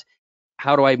 not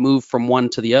how do I move from one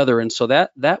to the other. And so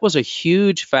that was a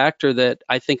huge factor that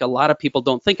I think a lot of people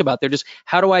don't think about. They're just,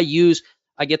 how do I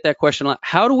get that question a lot.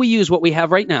 How do we use what we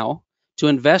have right now to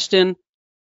invest in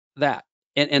that?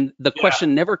 And the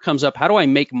question never comes up, how do I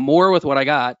make more with what I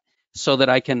got so that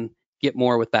I can get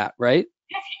more with that, right?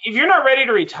 If you're not ready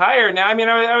to retire now, I mean,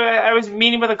 I was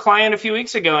meeting with a client a few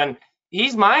weeks ago, and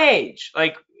he's my age,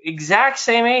 like exact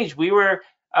same age. We were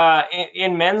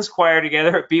in men's choir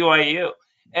together at BYU,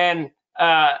 and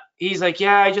he's like,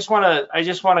 yeah, I just want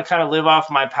to kind of live off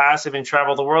my passive and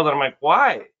travel the world. And I'm like,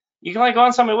 why? You can like go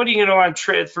on something. What are you going to go on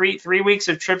three weeks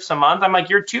of trips a month? I'm like,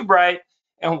 you're too bright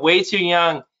and way too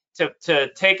young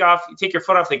to take your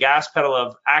foot off the gas pedal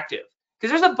of active.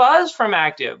 Because there's a buzz from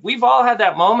active. We've all had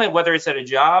that moment, whether it's at a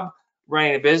job,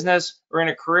 running a business, or in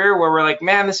a career, where we're like,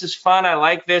 man, this is fun. I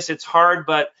like this. It's hard,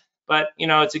 but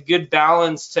it's a good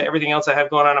balance to everything else I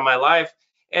have going on in my life.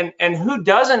 And who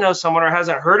doesn't know someone or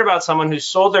hasn't heard about someone who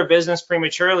sold their business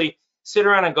prematurely, sit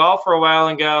around and golf for a while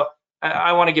and go,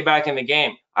 I want to get back in the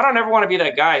game. I don't ever want to be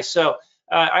that guy. So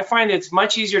I find it's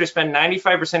much easier to spend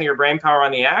 95% of your brain power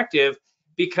on the active,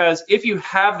 because if you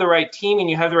have the right team and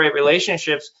you have the right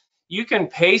relationships, you can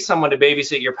pay someone to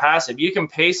babysit your passive. You can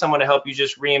pay someone to help you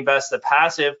just reinvest the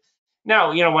passive.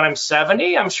 Now, when I'm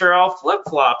 70, I'm sure I'll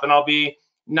flip-flop and I'll be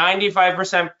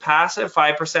 95% passive,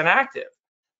 5% active.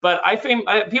 But I think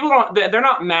they're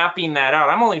not mapping that out.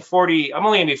 I'm only 40. I'm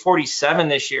only going to be 47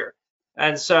 this year.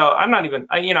 And so I'm not even,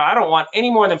 I don't want any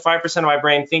more than 5% of my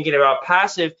brain thinking about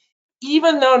passive,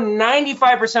 even though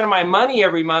 95% of my money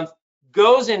every month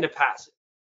goes into passive.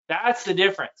 That's the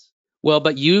difference. Well,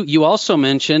 but you also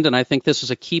mentioned, and I think this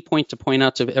is a key point to point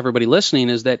out to everybody listening,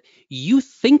 is that you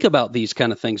think about these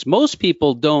kind of things. Most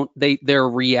people don't. They're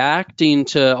reacting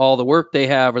to all the work they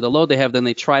have or the load they have, then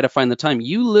they try to find the time.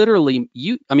 You literally,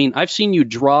 I've seen you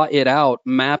draw it out,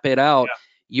 map it out,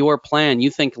 your plan. You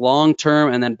think long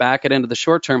term and then back it into the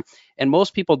short term. And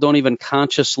most people don't even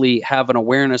consciously have an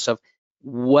awareness of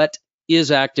what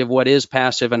is active, what is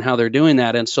passive, and how they're doing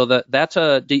that. And so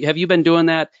have you been doing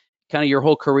that kind of your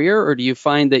whole career, or do you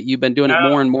find that you've been doing it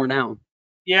more and more now?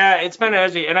 Yeah, it's been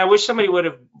edgy, and I wish somebody would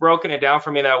have broken it down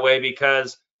for me that way,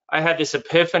 because I had this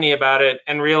epiphany about it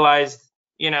and realized,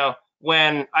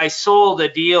 when I sold a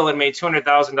deal and made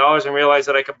 $200,000 and realized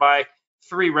that I could buy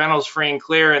 3 rentals free and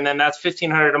clear, and then that's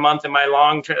 $1,500 a month in my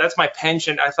long term, that's my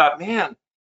pension. I thought, man,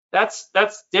 that's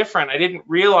different. I didn't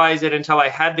realize it until I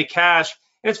had the cash.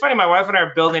 And it's funny, my wife and I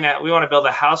are we want to build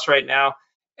a house right now,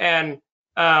 and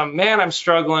man, I'm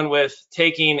struggling with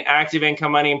taking active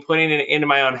income money and putting it into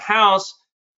my own house,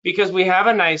 because we have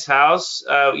a nice house.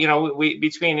 We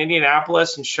between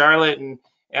Indianapolis and Charlotte and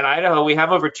Idaho, we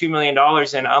have over $2 million in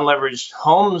unleveraged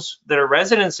homes that are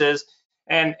residences,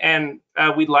 and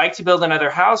we'd like to build another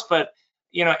house, but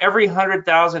every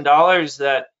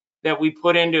 $100,000 that we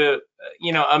put into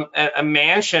a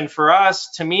mansion for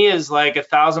us, to me, is like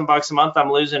 $1,000 a month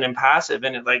I'm losing in passive,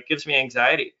 and it like gives me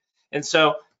anxiety. And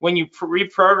so when you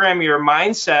reprogram your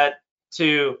mindset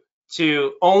to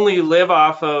only live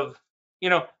off of,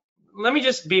 let me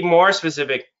just be more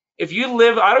specific. If you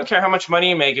live, I don't care how much money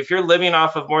you make, if you're living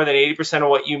off of more than 80% of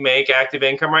what you make active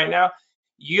income right now,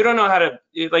 you don't know how to,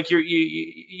 like,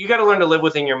 you got to learn to live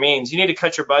within your means. You need to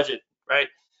cut your budget, right?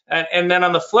 And then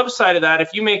on the flip side of that,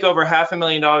 if you make over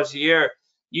 $500,000 a year,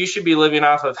 you should be living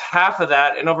off of half of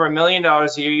that, and over $1 million a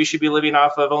year, you should be living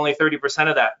off of only 30%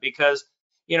 of that, because,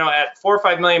 at 4 or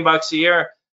 5 million bucks a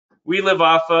year, we live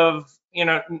off of,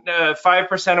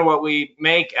 5% of what we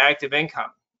make active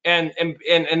income. And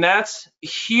that's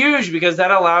huge, because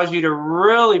that allows you to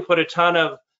really put a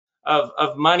ton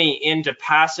of money into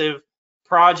passive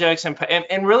projects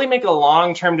and really make a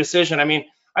long-term decision. I mean,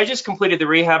 I just completed the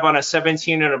rehab on a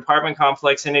 17-unit apartment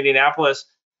complex in Indianapolis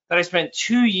that I spent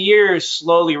 2 years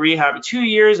slowly rehabbing, 2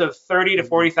 years of 30 to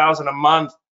 40,000 a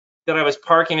month that I was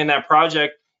parking in that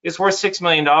project. It's worth $6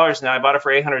 million now. I bought it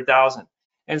for 800,000.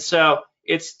 And so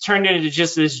it's turned into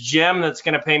just this gem that's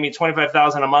going to pay me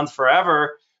 25,000 a month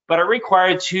forever. But it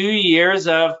required 2 years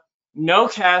of no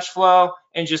cash flow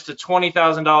and just a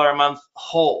 $20,000 a month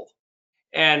hole.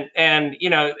 And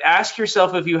ask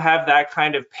yourself if you have that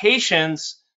kind of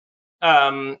patience.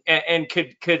 And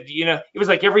could it was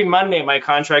like every Monday my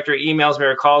contractor emails me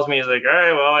or calls me. He's like, all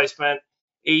right, well, I spent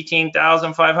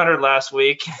 18,500 last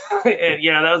week. And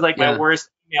that was like my worst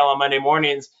email on Monday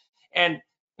mornings. And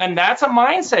that's a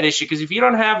mindset issue, because if you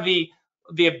don't have the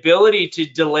ability to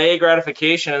delay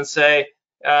gratification and say,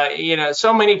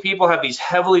 so many people have these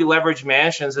heavily leveraged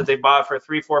mansions that they bought for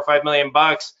 3, 4, 5 million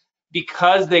bucks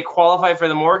because they qualify for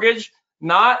the mortgage,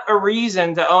 not a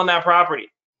reason to own that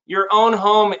property. Your own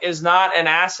home is not an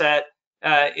asset,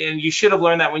 and you should have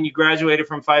learned that when you graduated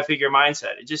from 5-figure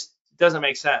mindset. It just doesn't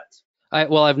make sense.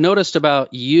 Well, I've noticed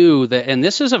about you that, and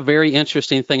this is a very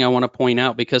interesting thing I want to point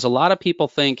out, because a lot of people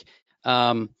think,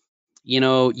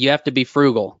 you have to be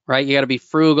frugal, right? You got to be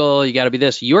frugal. You got to be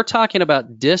this. You're talking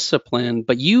about discipline,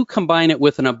 but you combine it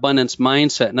with an abundance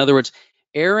mindset. In other words,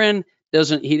 Aaron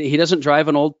he doesn't drive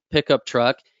an old pickup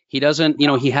truck. He doesn't,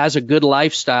 he has a good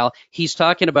lifestyle. He's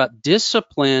talking about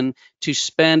discipline to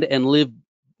spend and live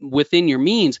within your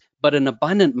means, but an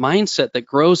abundant mindset that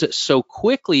grows it so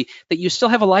quickly that you still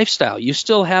have a lifestyle. You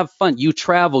still have fun. You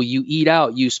travel, you eat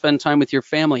out, you spend time with your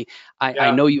family.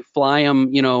 I know you fly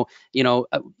them,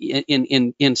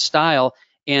 in style.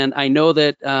 And I know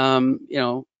that,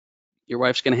 your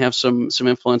wife's going to have some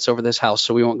influence over this house,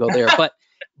 so we won't go there.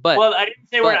 But well, I didn't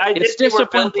say it's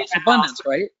discipline plus abundance,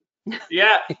 right?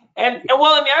 Yeah, and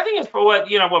well, and the other thing is, for what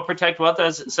Protect Wealth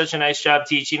does such a nice job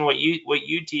teaching, what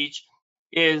you teach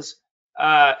is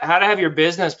how to have your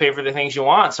business pay for the things you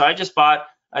want. So I just bought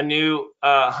a new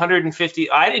 150.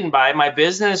 I didn't buy it. My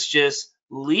business just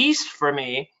leased for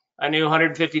me a new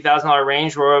 $150,000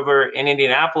 Range Rover in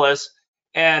Indianapolis.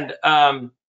 And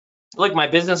look, my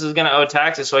business is going to owe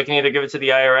taxes, so I can either give it to the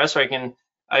IRS or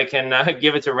I can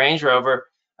give it to Range Rover.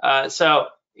 So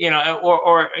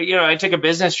I took a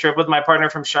business trip with my partner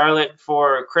from Charlotte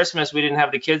for Christmas. We didn't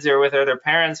have the kids there with their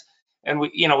parents. And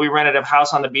we rented a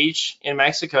house on the beach in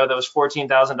Mexico that was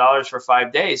 $14,000 for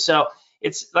 5 days. So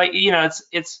it's like, you want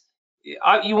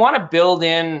to build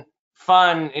in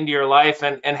fun into your life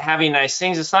and having nice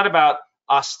things. It's not about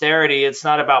austerity. It's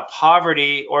not about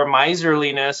poverty or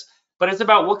miserliness, but it's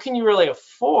about what can you really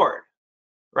afford,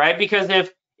 right? Because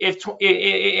if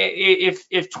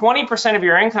 20% of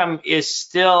your income is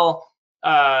still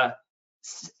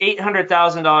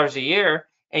 $800,000 a year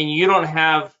and you don't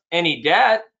have any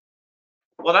debt,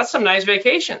 well, that's some nice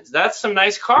vacations. That's some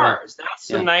nice cars. Yeah. That's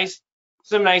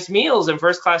some nice meals and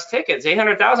first class tickets.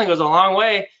 800,000 goes a long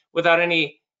way without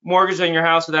any mortgage on your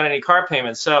house, without any car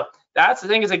payments. So that's the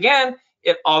thing, is, again,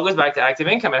 it all goes back to active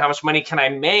income and how much money can I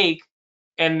make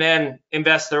and then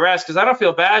invest the rest. Because I don't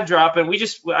feel bad dropping.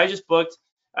 I just booked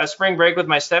a spring break with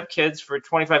my stepkids for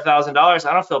 $25,000.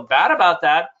 I don't feel bad about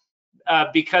that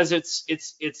because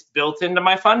it's built into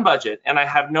my fund budget, and I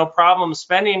have no problem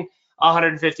spending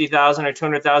 $150,000 or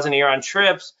 $200,000 a year on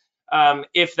trips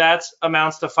if that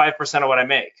amounts to 5% of what I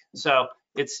make. So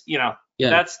it's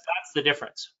that's the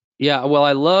difference. Yeah, well,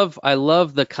 I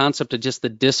love the concept of just the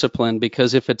discipline,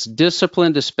 because if it's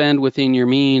discipline to spend within your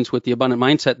means with the abundant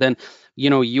mindset, then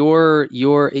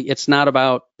it's not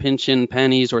about pinching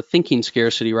pennies or thinking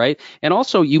scarcity, right? And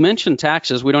also, you mentioned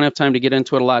taxes. We don't have time to get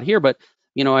into it a lot here, but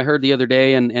I heard the other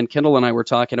day, and Kendall and I were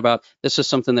talking about, this is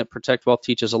something that Protect Wealth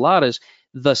teaches a lot, is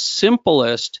the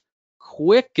simplest,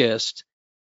 quickest,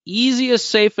 easiest,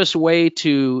 safest way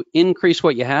to increase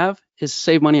what you have is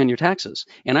save money on your taxes.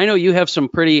 And I know you have some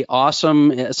pretty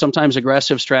awesome, sometimes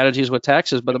aggressive strategies with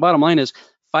taxes, but the bottom line is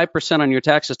 5% on your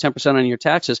taxes, 10% on your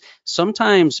taxes.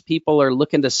 Sometimes people are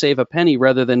looking to save a penny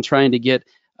rather than trying to get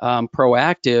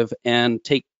proactive and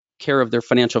take care of their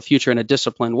financial future in a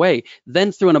disciplined way.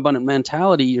 Then through an abundant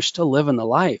mentality, you're still living the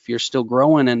life. You're still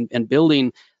growing and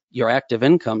building your active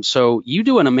income. So you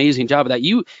do an amazing job of that.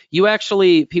 You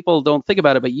actually, people don't think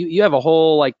about it, but you have a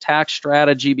whole tax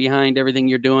strategy behind everything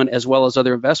you're doing, as well as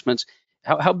other investments.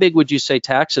 How big would you say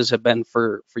taxes have been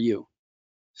for you?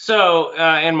 So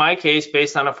in my case,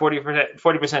 based on a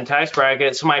 40% tax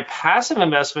bracket, so my passive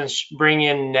investments bring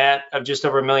in net of just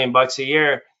over $1 million a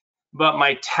year, but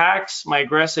my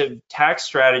aggressive tax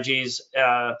strategies,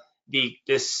 the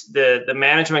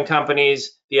management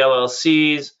companies, the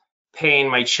LLCs, paying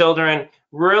my children,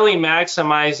 really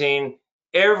maximizing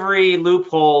every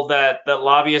loophole that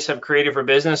lobbyists have created for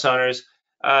business owners,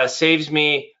 saves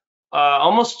me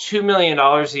almost $2 million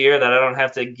a year that I don't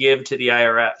have to give to the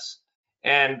IRS.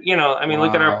 And, I mean,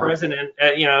 look at our Wow. president,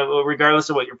 regardless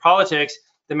of what your politics,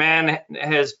 the man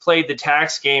has played the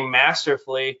tax game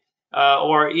masterfully.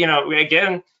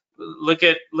 Again, look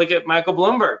at Michael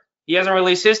Bloomberg. He hasn't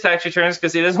released his tax returns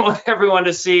because he doesn't want everyone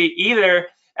to see either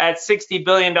at $60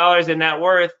 billion in net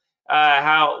worth,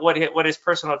 what his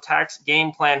personal tax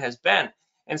game plan has been.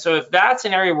 And so if that's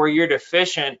an area where you're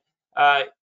deficient,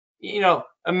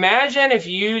 imagine if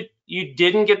you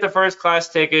didn't get the first class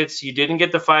tickets, you didn't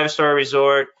get the 5-star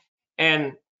resort,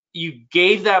 and you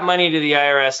gave that money to the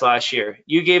IRS last year.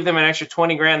 You gave them an extra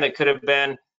 20 grand that could have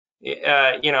been,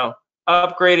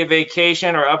 upgraded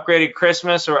vacation or upgraded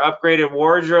Christmas or upgraded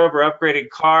wardrobe or upgraded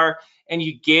car, and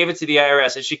you gave it to the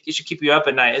IRS. It should keep you up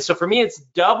at night. And so for me, it's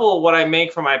double what I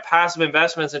make from my passive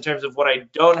investments in terms of what I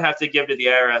don't have to give to the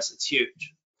IRS. It's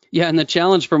huge. Yeah, and the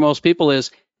challenge for most people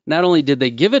is not only did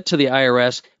they give it to the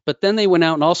IRS, but then they went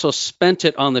out and also spent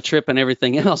it on the trip and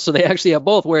everything else. So they actually have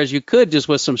both, whereas you could just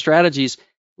with some strategies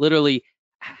literally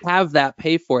have that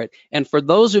pay for it. And for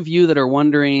those of you that are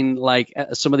wondering, like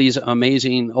some of these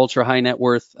amazing ultra high net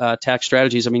worth tax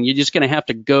strategies, I mean, you're just going to have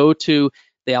to go to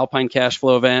the Alpine Cash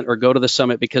Flow event or go to the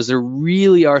summit, because there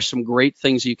really are some great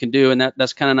things you can do. And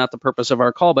that's kind of not the purpose of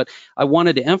our call, but I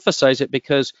wanted to emphasize it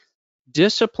because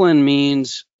discipline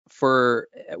means, for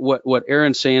what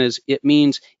Aaron's saying, is it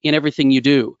means in everything you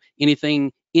do,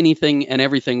 anything and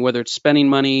everything, whether it's spending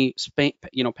money,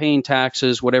 paying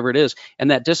taxes, whatever it is.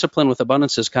 And that discipline with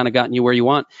abundance has kind of gotten you where you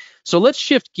want. So let's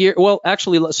shift gear. Well,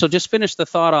 actually, so just finish the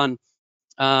thought on,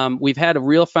 we've had a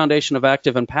real foundation of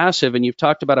active and passive, and you've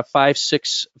talked about a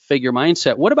 5-6 figure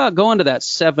mindset. What about going to that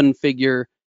 7-figure,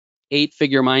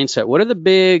 8-figure mindset? What are the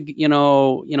big,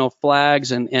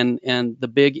 flags and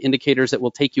the big indicators that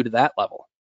will take you to that level?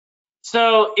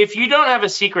 So if you don't have a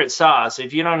secret sauce,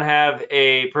 if you don't have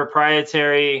a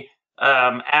proprietary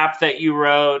app that you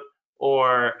wrote,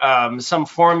 or some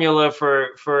formula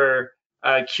for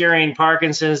curing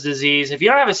Parkinson's disease, if you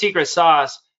don't have a secret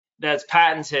sauce that's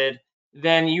patented,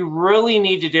 then you really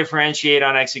need to differentiate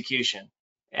on execution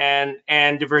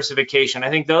and diversification.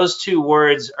 I think those two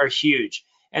words are huge.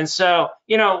 And so,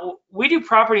 we do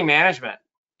property management,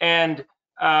 and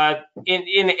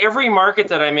in every market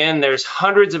that I'm in, there's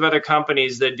hundreds of other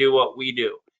companies that do what we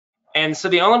do. And so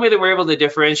the only way that we're able to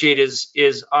differentiate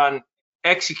is on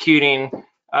executing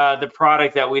the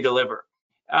product that we deliver.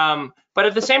 But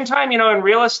at the same time, in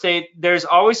real estate, there's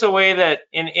always a way that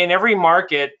in every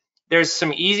market, there's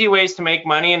some easy ways to make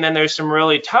money, and then there's some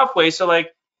really tough ways. So right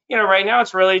now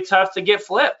it's really tough to get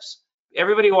flips.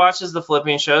 Everybody watches the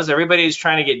flipping shows. Everybody's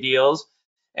trying to get deals.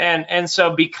 And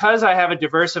so because I have a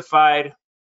diversified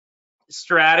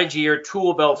strategy or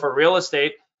tool belt for real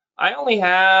estate, I only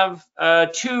have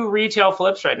 2 retail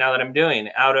flips right now that I'm doing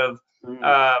out of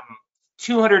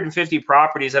 250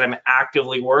 properties that I'm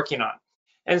actively working on.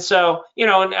 And so,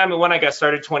 when I got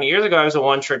started 20 years ago, I was a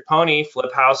one-trick pony: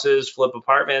 flip houses, flip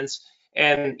apartments.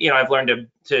 And, I've learned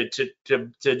to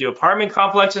do apartment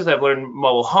complexes. I've learned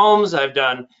mobile homes. I've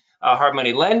done hard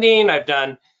money lending. I've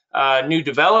done new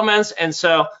developments. And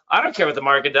so I don't care what the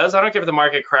market does. I don't care if the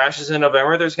market crashes in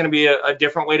November. There's going to be a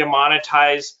different way to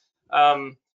monetize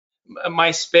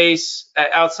my space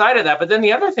outside of that. But then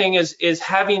the other thing is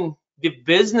having the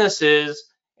businesses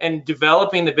and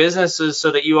developing the businesses so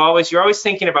that you're always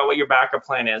thinking about what your backup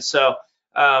plan is. So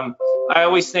I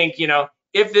always think,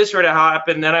 if this were to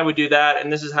happen, then I would do that,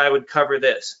 and this is how I would cover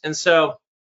this. And so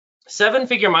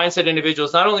 7-figure mindset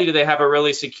individuals, not only do they have a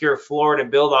really secure floor to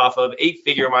build off of,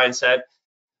 8-figure mindset,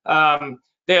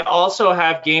 they also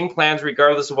have game plans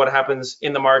regardless of what happens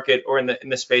in the market or in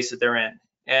the space that they're in.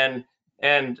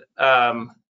 And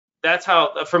that's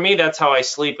how, for me, that's how I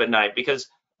sleep at night, because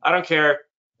I don't care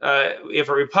if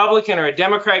a Republican or a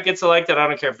Democrat gets elected. I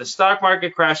don't care if the stock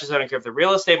market crashes. I don't care if the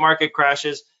real estate market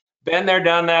crashes. Been there,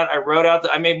 done that.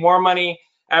 I made more money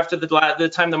after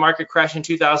the time the market crashed in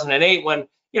 2008, when,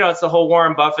 it's the whole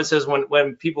Warren Buffett says,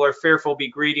 when people are fearful, be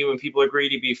greedy. When people are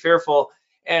greedy, be fearful.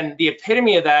 And the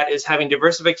epitome of that is having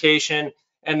diversification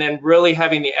and then really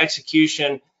having the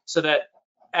execution, so that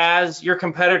as your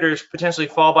competitors potentially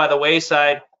fall by the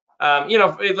wayside, Let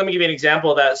me give you an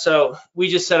example of that. So we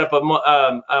just set up a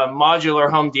modular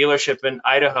home dealership in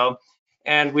Idaho,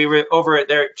 and we were over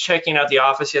there checking out the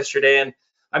office yesterday, and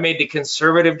I made the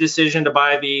conservative decision to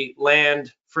buy the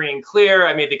land free and clear.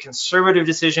 I made the conservative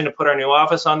decision to put our new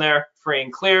office on there free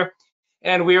and clear.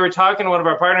 And we were talking to one of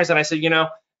our partners, and I said,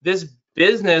 this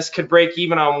business could break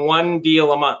even on one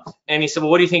deal a month. And he said,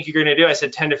 well, what do you think you're going to do? I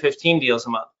said, 10 to 15 deals a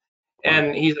month.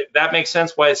 And he's like, that makes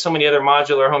sense why so many other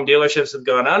modular home dealerships have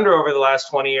gone under over the last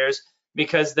 20 years,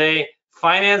 because they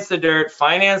finance the dirt,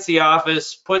 finance the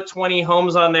office, put 20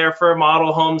 homes on there for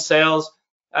model home sales,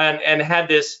 and had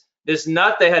this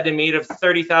nut they had to meet of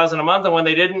 30,000 a month. And when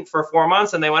they didn't for 4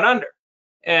 months, and they went under.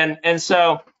 And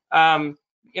so,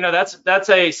 that's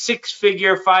a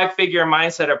 6-figure, 5-figure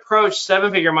mindset approach.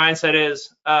 7-figure mindset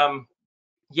is,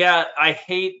 I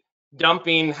hate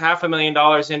dumping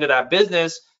 $500,000 into that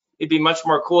business. It'd be much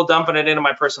more cool dumping it into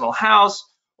my personal house,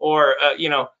 or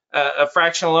a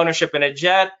fractional ownership in a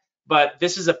jet. But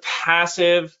this is a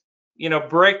passive,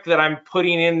 brick that I'm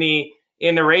putting in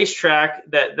the racetrack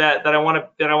that I want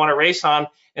to race on.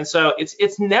 And so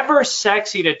it's never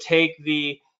sexy to take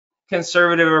the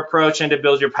conservative approach and to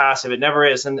build your passive. It never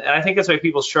is. And I think that's why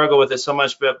people struggle with it so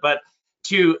much. But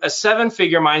to a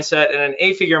 7-figure mindset and an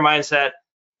 8-figure mindset,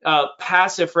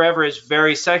 passive forever is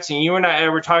very sexy. You and I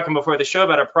were talking before the show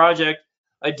about a project,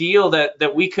 a deal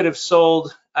that we could have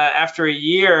sold after a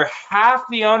year, half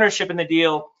the ownership in the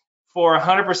deal for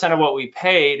 100% of what we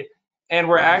paid. And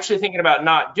we're actually thinking about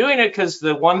not doing it, because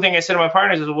the one thing I said to my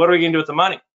partners is, what are we going to do with the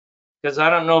money? Because I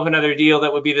don't know of another deal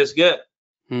that would be this good.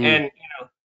 And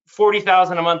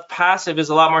 $40,000 a month passive is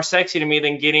a lot more sexy to me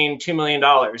than getting $2 million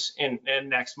in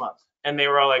next month. And they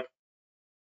were all like,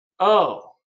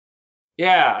 oh,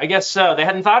 yeah, I guess so. They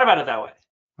hadn't thought about it that way.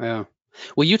 Yeah.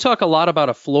 Well, you talk a lot about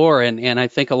a floor, and I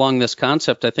think along this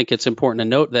concept, I think it's important to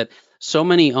note that so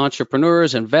many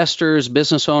entrepreneurs, investors,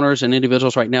 business owners, and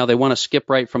individuals right now, they want to skip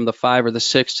right from the 5 or the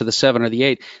 6 to the 7 or the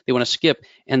 8. They want to skip.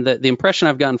 And the impression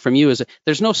I've gotten from you is that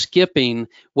there's no skipping.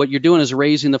 What you're doing is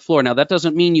raising the floor. Now, that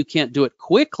doesn't mean you can't do it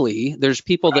quickly. There's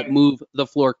people that move the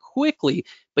floor quickly,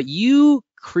 but you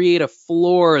create a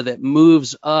floor that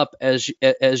moves up as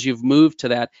you've moved to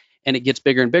that. And it gets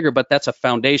bigger and bigger, but that's a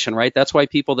foundation, right? That's why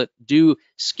people that do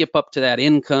skip up to that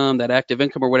income, that active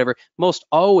income or whatever, most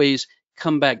always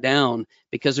come back down,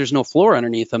 because there's no floor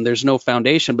underneath them. There's no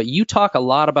foundation. But you talk a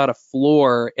lot about a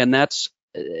floor, and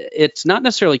it's not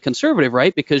necessarily conservative,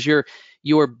 right? Because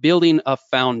you're building a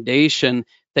foundation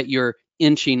that you're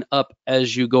inching up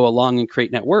as you go along and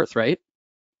create net worth, right?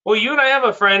 Well, you and I have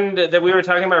a friend that we were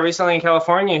talking about recently in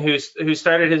California who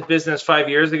started his business 5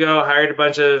 years ago, hired a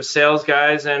bunch of sales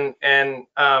guys, and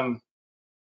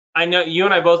I know you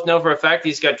and I both know for a fact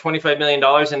he's got $25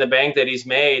 million in the bank that he's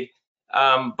made.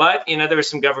 But there was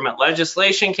some government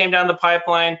legislation came down the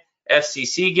pipeline.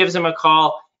 FCC gives him a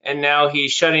call, and now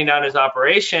he's shutting down his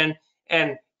operation.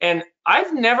 And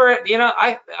I've never,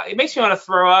 it makes me want to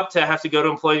throw up to have to go to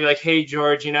employees and be like, hey,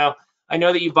 George, I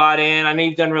know that you bought in. I know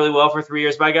you've done really well for 3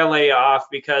 years, but I got to lay you off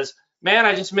because, man,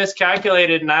 I just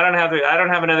miscalculated, and I don't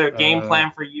have another game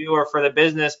plan for you or for the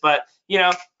business. But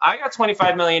I got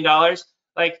 $25 million.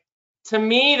 Like, to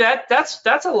me,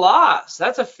 that's a loss.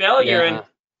 That's a failure. Yeah.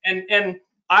 And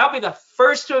I'll be the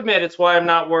first to admit it's why I'm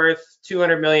not worth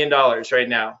 $200 million right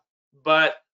now.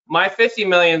 But my 50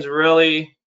 million is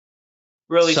really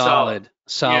solid.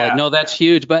 Yeah. No, that's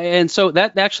huge. And so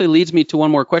that actually leads me to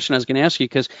one more question I was going to ask you,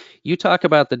 because you talk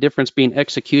about the difference being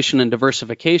execution and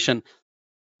diversification.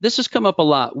 This has come up a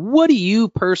lot. What do you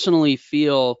personally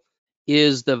feel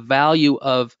is the value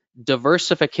of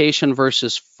diversification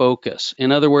versus focus?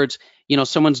 In other words,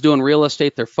 someone's doing real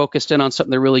estate, they're focused in on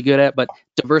something they're really good at, but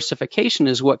diversification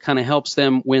is what kind of helps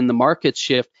them when the markets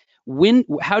shift.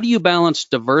 How do you balance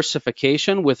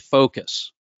diversification with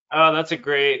focus? Oh, that's a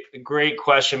great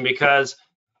question, because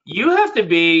you have to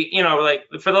be, like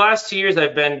for the last 2 years,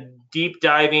 I've been deep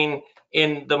diving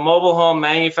in the mobile home,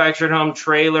 manufactured home,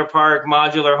 trailer park,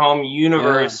 modular home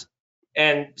universe,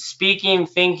 and speaking,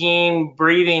 thinking,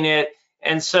 breathing it.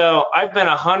 And so I've been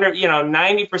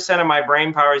 90% of my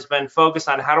brain power has been focused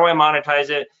on how do I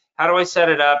monetize it? How do I set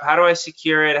it up? How do I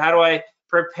secure it? How do I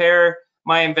prepare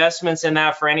my investments in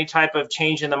that for any type of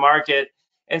change in the market?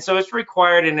 And so it's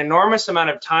required an enormous amount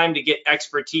of time to get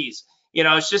expertise.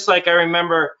 It's just like I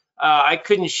remember I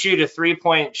couldn't shoot a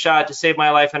 3-point shot to save my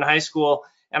life in high school.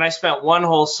 And I spent one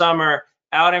whole summer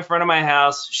out in front of my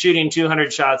house shooting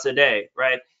 200 shots a day,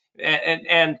 right?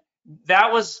 And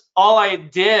that was all I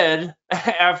did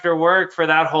after work for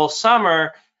that whole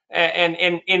summer. And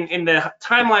in the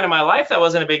timeline of my life, that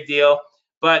wasn't a big deal.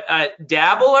 But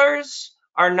dabblers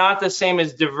are not the same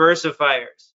as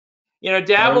diversifiers.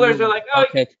 Dabblers are like, oh,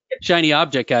 Okay. Shiny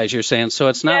object guys, you're saying. So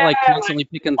it's not yeah, like constantly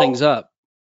picking things up.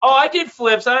 oh, I did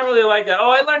flips. I don't really like that. Oh,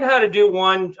 I learned how to do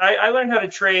one. I learned how to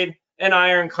trade an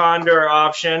iron condor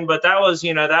option, but that was,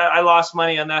 that I lost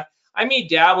money on that. I meet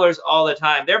dabblers all the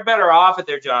time. They're better off at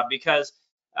their job because,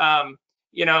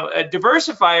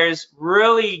 diversifiers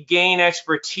really gain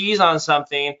expertise on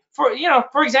something. For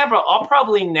example, I'll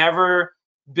probably never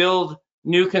build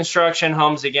new construction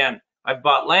homes again. I've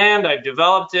bought land, I've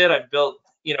developed it, I've built,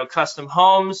 custom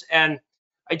homes, and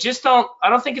I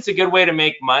don't think it's a good way to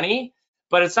make money.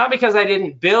 But it's not because I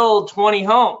didn't build 20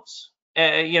 homes.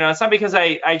 It's not because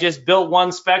I just built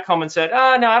one spec home and said,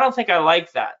 oh, no, I don't think I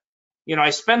like that. I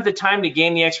spent the time to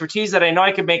gain the expertise that I know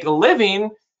I could make a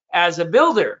living as a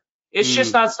builder. It's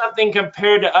just not something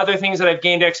compared to other things that I've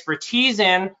gained expertise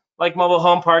in, like mobile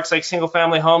home parks, like single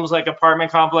family homes, like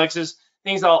apartment complexes,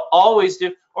 things I'll always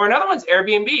do. Or another one's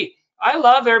Airbnb. I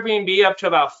love Airbnb up to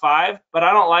about 5, but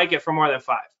I don't like it for more than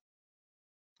 5.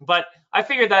 But I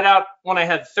figured that out when I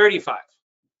had 35.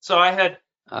 So I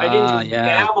didn't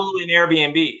dabble in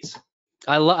Airbnbs.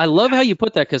 I love how you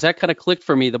put that, because that kind of clicked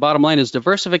for me. The bottom line is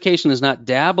diversification is not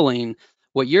dabbling.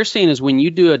 What you're saying is when you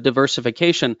do a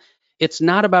diversification, it's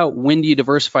not about when do you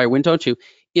diversify or when don't you.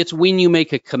 It's when you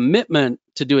make a commitment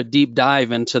to do a deep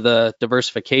dive into the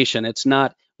diversification. It's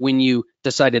not when you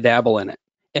decide to dabble in it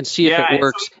and see if it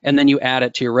works, and then you add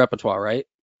it to your repertoire, right?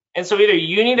 And so either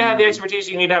you need to have the expertise,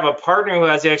 you need to have a partner who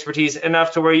has the expertise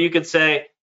enough to where you could say,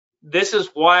 this is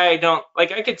why I don't,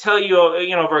 like I could tell you,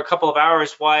 over a couple of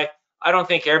hours why I don't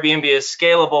think Airbnb is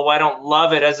scalable, why I don't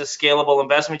love it as a scalable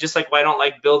investment, just like why I don't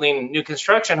like building new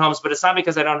construction homes, but it's not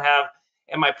because I don't have,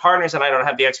 and my partners and I don't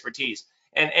have the expertise.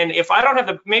 And if I don't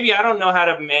have maybe I don't know how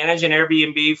to manage an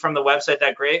Airbnb from the website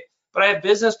that great, but I have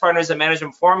business partners that manage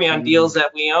them for me on deals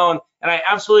that we own, and I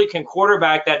absolutely can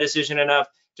quarterback that decision enough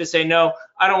to say, no,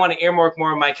 I don't want to earmark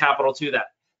more of my capital to that.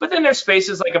 But then there's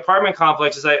spaces like apartment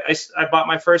complexes. I bought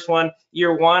my first one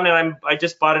year 1, and I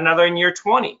just bought another in year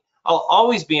 20. I'll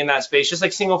always be in that space. Just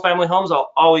like single family homes,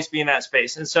 I'll always be in that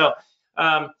space. And so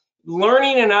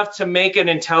learning enough to make an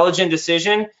intelligent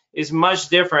decision is much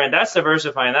different. That's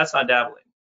diversifying. That's not dabbling.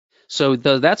 So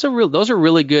those are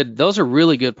really good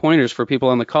pointers for people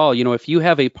on the call. If you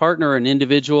have a partner, an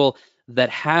individual that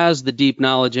has the deep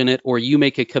knowledge in it, or you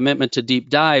make a commitment to deep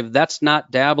dive, that's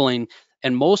not dabbling.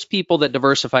 And most people that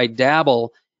diversify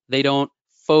dabble, they don't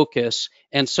focus.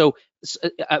 And so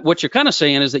what you're kind of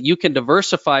saying is that you can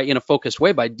diversify in a focused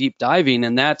way by deep diving.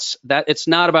 And that it's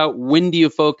not about when do you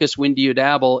focus, when do you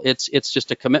dabble. It's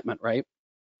just a commitment, right?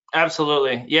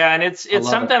 Absolutely. Yeah. And it's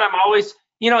something I'm always,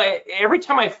 every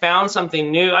time I found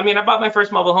something new, I bought my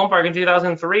first mobile home park in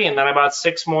 2003, and then I bought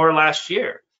 6 more last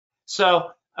year. So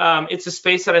it's a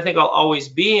space that I think I'll always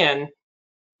be in.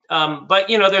 But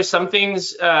there's some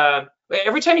things,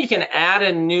 every time you can add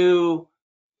a new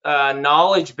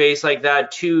knowledge base like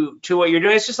that to what you're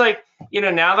doing, it's just like,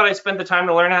 now that I spent the time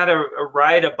to learn how to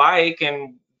ride a bike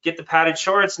and get the padded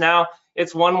shorts, now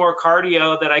it's one more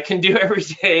cardio that I can do every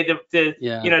day to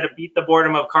beat the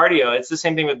boredom of cardio. It's the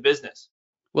same thing with business.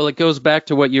 Well, it goes back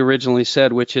to what you originally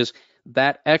said, which is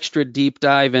that extra deep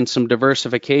dive and some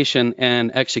diversification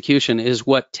and execution is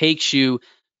what takes you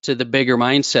to the bigger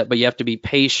mindset, but you have to be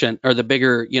patient, or the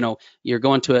bigger, you're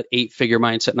going to an 8-figure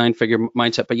mindset, 9-figure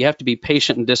mindset, but you have to be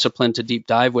patient and disciplined to deep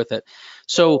dive with it.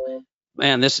 So,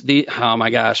 man, oh my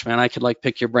gosh, man, I could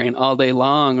pick your brain all day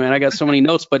long, man. I got so many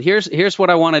notes, but here's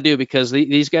what I want to do, because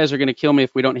these guys are going to kill me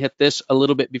if we don't hit this a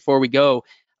little bit before we go.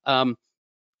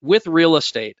 With real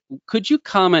estate, could you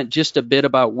comment just a bit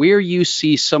about where you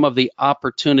see some of the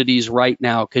opportunities right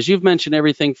now? Because you've mentioned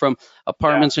everything from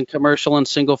apartments and commercial and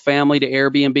single family to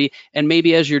Airbnb. And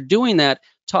maybe as you're doing that,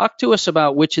 talk to us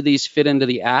about which of these fit into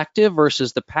the active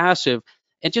versus the passive.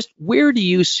 And just where do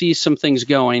you see some things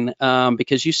going?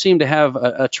 Because you seem to have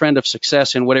a trend of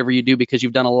success in whatever you do, because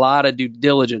you've done a lot of due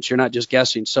diligence. You're not just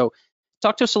guessing. So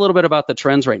talk to us a little bit about the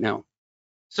trends right now.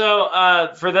 So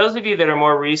for those of you that are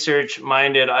more research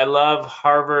minded, I love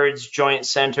Harvard's Joint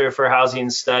Center for Housing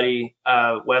Study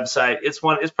website. It's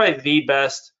probably the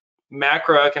best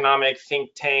macroeconomic think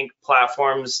tank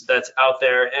platforms that's out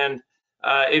there. And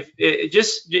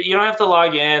you don't have to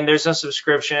log in. There's no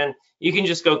subscription. You can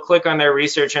just go click on their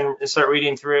research and start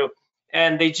reading through.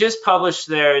 And they just published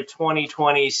their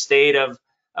 2020 state of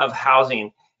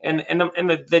housing. And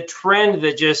the trend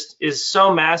that just is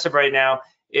so massive right now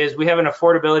is we have an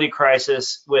affordability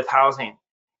crisis with housing.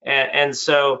 And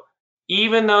so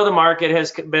even though the market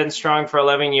has been strong for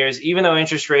 11 years, even though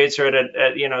interest rates are at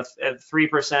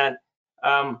 3%,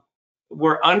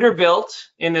 we're underbuilt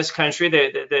in this country.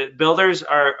 The builders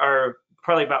are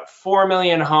probably about 4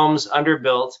 million homes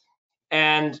underbuilt.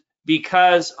 And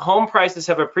because home prices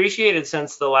have appreciated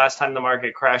since the last time the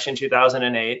market crashed in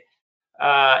 2008,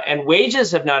 and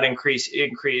wages have not increased,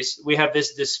 we have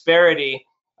this disparity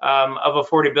of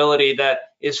affordability that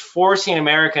is forcing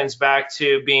Americans back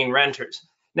to being renters.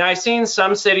 Now, I've seen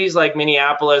some cities like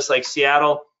Minneapolis, like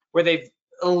Seattle, where they've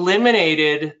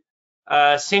eliminated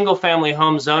single family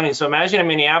home zoning. So imagine in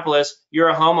Minneapolis, you're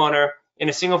a homeowner in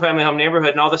a single family home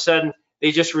neighborhood, and all of a sudden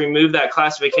they just remove that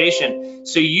classification.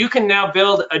 So you can now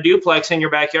build a duplex in your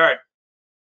backyard.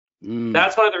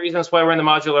 That's one of the reasons why we're in the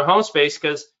modular home space,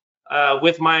 because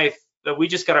we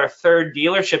just got our third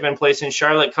dealership in place in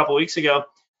Charlotte a couple weeks ago.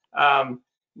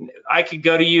 I could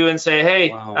go to you and say, hey,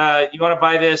 wow, you want to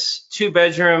buy this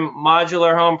 2-bedroom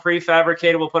modular home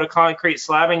prefabricated? We'll put a concrete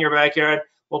slab in your backyard.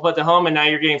 We'll put the home, and now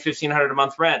you're getting $1,500 a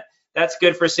month rent. That's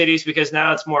good for cities because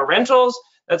now it's more rentals.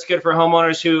 That's good for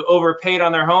homeowners who overpaid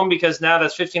on their home because now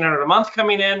that's $1,500 a month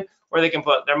coming in, or they can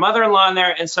put their mother-in-law in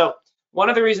there. And so one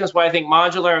of the reasons why I think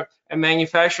modular and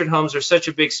manufactured homes are such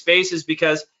a big space is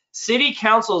because city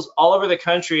councils all over the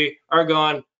country are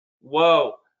going,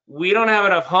 whoa, we don't have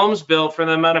enough homes built for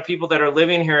the amount of people that are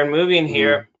living here and moving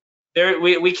here.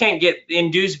 We can't get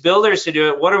induced builders to do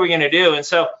it. What are we going to do? And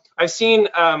so I've seen,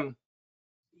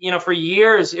 for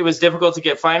years it was difficult to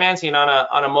get financing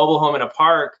on a mobile home in a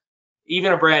park,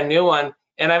 even a brand new one.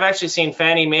 And I've actually seen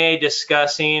Fannie Mae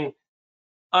discussing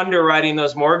underwriting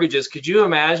those mortgages. Could you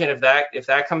imagine if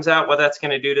that comes out, what that's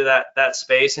going to do to that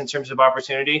space in terms of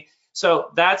opportunity?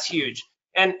 So that's huge.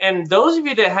 And those of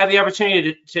you that have the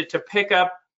opportunity to pick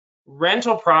up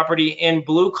rental property in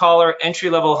blue collar entry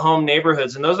level home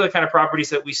neighborhoods, and those are the kind of properties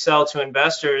that we sell to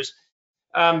investors,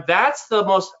 that's the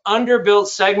most underbuilt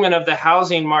segment of the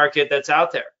housing market that's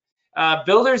out there.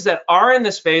 Builders that are in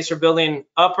the space are building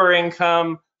upper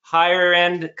income, higher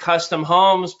end custom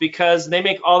homes because they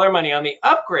make all their money on the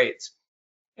upgrades.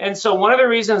 And so one of the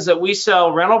reasons that we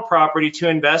sell rental property to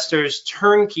investors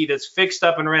turnkey that's fixed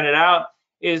up and rented out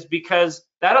is because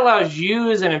that allows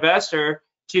you as an investor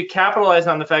to capitalize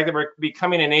on the fact that we're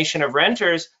becoming a nation of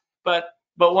renters. But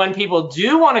when people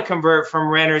do want to convert from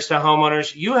renters to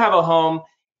homeowners, you have a home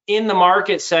in the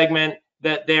market segment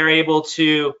that they're able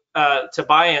to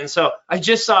buy in. So I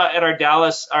just saw at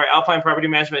our Alpine Property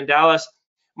Management in Dallas,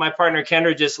 my partner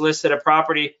Kendra just listed a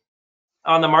property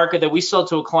on the market that we sold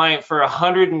to a client for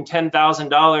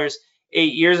 $110,000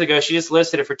 8 years ago. She just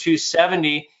listed it for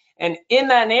 $270,000, and in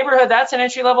that neighborhood, that's an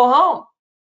entry-level home.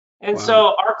 And wow. So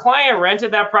our client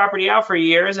rented that property out for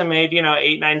years and made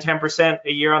 8, 9, 10%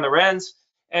 a year on the rents,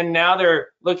 and now they're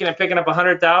looking at picking up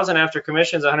 $100,000 after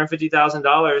commissions,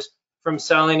 $150,000 from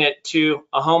selling it to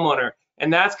a homeowner.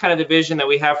 And that's kind of the vision that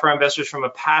we have for our investors from a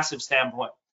passive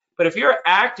standpoint. But if you're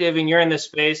active and you're in this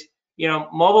space,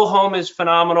 mobile home is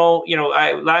phenomenal.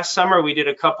 Last summer we did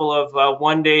a couple of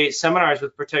one-day seminars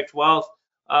with Protect Wealth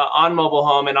on mobile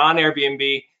home and on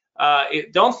Airbnb.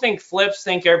 Don't think flips,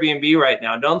 think Airbnb right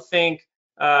now. Don't think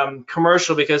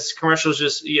commercial, because commercial is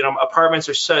just, apartments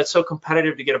are it's so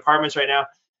competitive to get apartments right now.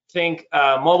 Think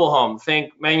mobile home,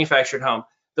 think manufactured home.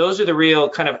 Those are the real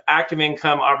kind of active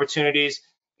income opportunities.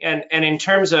 And in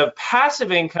terms of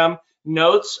passive income,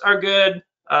 notes are good.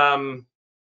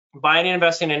 Buying and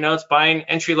investing in notes, buying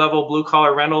entry-level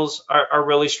blue-collar rentals are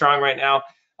really strong right now.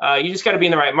 You just got to be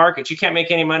in the right market. You can't make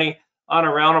any money on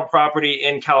a rental property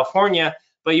in California,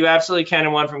 but you absolutely can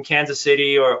in one from Kansas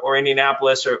City or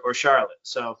Indianapolis or Charlotte.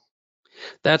 So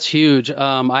that's huge.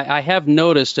 I have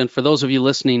noticed, and for those of you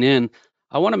listening in,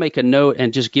 I want to make a note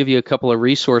and just give you a couple of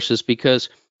resources, because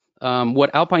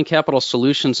what Alpine Capital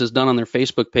Solutions has done on their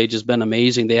Facebook page has been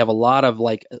amazing. They have a lot of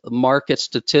market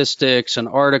statistics and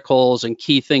articles and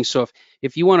key things. So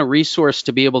if you want a resource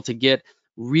to be able to get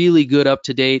really good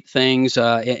up-to-date things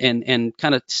and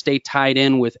kind of stay tied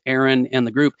in with Aaron and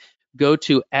the group, go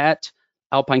to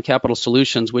 @Alpine Capital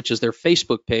Solutions, which is their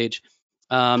Facebook page.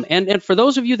 And for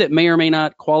those of you that may or may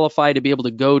not qualify to be able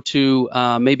to go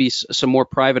to maybe some more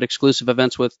private exclusive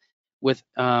events with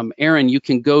Aaron, you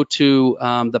can go to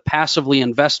the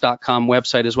passivelyinvest.com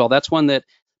website as well. That's one that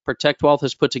Protect Wealth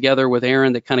has put together with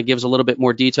Aaron that kind of gives a little bit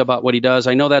more detail about what he does.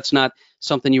 I know that's not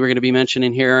something you were going to be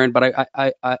mentioning here, Aaron, but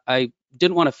I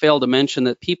didn't want to fail to mention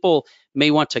that people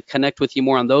may want to connect with you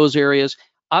more on those areas.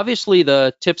 Obviously,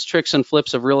 the Tips, Tricks, and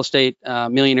Flips of Real Estate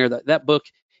Millionaire, that book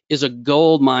is a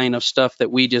gold mine of stuff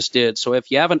that we just did. So if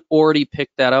you haven't already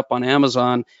picked that up on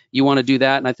Amazon, you want to do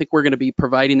that. And I think we're going to be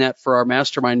providing that for our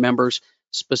mastermind members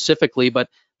specifically. But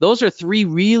those are 3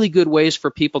 really good ways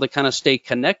for people to kind of stay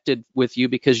connected with you,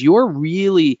 because you're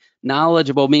really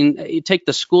knowledgeable. I mean, you take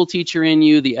the school teacher in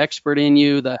you, the expert in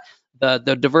you, the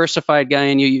diversified guy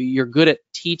in you. You're good at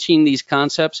teaching these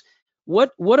concepts.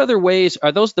 what other ways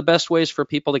are those the best ways for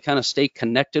people to kind of stay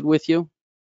connected with you?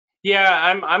 Yeah,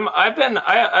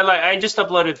 I just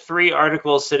uploaded 3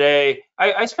 articles today.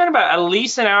 I spend about at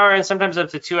least an hour and sometimes up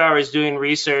to 2 hours doing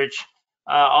research.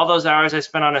 All those hours I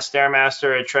spend on a Stairmaster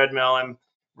or a treadmill. I'm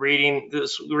reading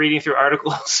through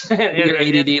articles. Your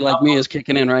ADD like me is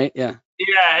kicking in, right? Yeah.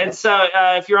 Yeah, and so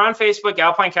if you're on Facebook,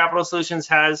 Alpine Capital Solutions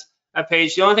has a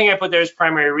page. The only thing I put there is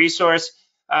primary resource.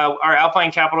 Our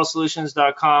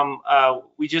alpinecapitalsolutions.com.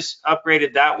 We just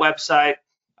upgraded that website.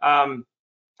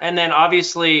 And then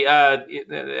obviously, I've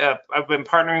been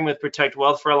partnering with Protect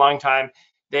Wealth for a long time.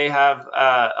 They have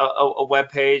a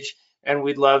web page, and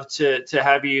we'd love to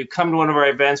have you come to one of our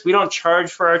events. We don't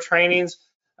charge for our trainings,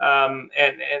 and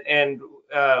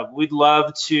we'd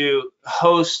love to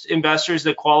host investors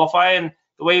that qualify. And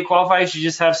the way you qualify is you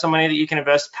just have some money that you can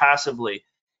invest passively.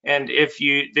 And if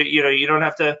you don't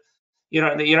have to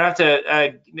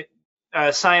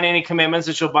sign any commitments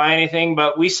that you'll buy anything,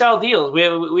 but we sell deals.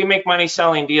 We make money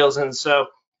selling deals. And so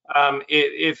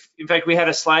if in fact, we had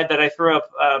a slide that I threw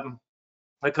up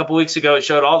a couple weeks ago. It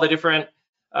showed all the different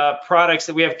products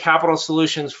that we have capital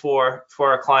solutions for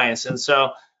our clients. And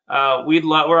so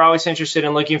we're always interested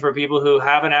in looking for people who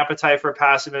have an appetite for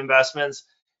passive investments.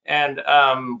 And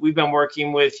we've been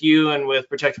working with you and with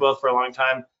Protect Wealth for a long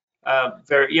time.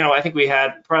 I think we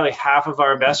had probably half of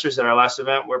our investors at our last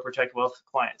event were Protect Wealth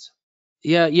clients.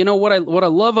 Yeah, what I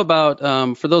love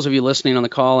about for those of you listening on the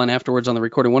call and afterwards on the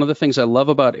recording, one of the things I love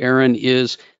about Aaron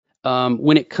is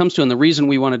when it comes to, and the reason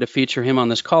we wanted to feature him on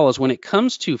this call is when it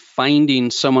comes to finding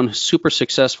someone who's super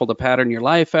successful to pattern your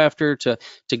life after, to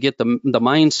get the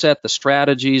mindset, the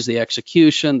strategies, the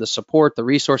execution, the support, the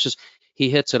resources, he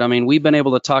hits it. I mean, we've been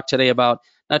able to talk today about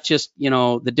not just,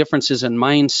 the differences in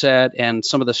mindset and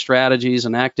some of the strategies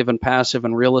and active and passive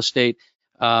and real estate,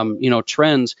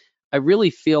 trends. I really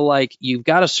feel like you've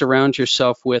got to surround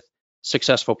yourself with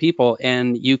successful people,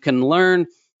 and you can learn,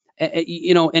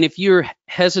 and if you're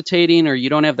hesitating or you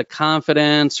don't have the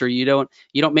confidence or you don't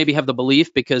maybe have the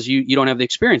belief because you don't have the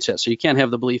experience yet, so you can't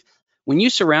have the belief. When you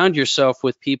surround yourself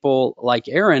with people like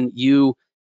Aaron, you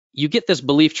get this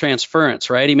belief transference,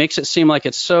 right? He makes it seem like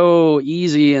it's so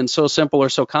easy and so simple or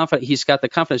so confident. He's got the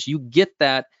confidence. You get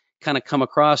that kind of come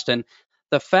across. And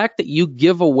the fact that you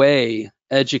give away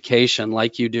education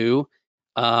like you do,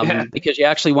 because you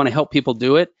actually want to help people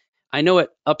do it, I know it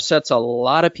upsets a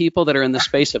lot of people that are in the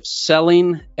space of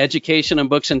selling education and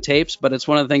books and tapes, but it's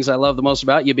one of the things I love the most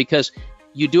about you because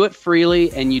you do it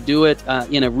freely and you do it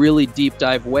in a really deep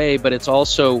dive way, but it's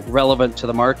also relevant to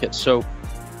the market. So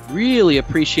really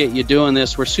appreciate you doing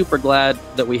this. We're super glad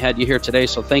that we had you here today.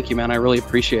 So thank you, man. I really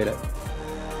appreciate it.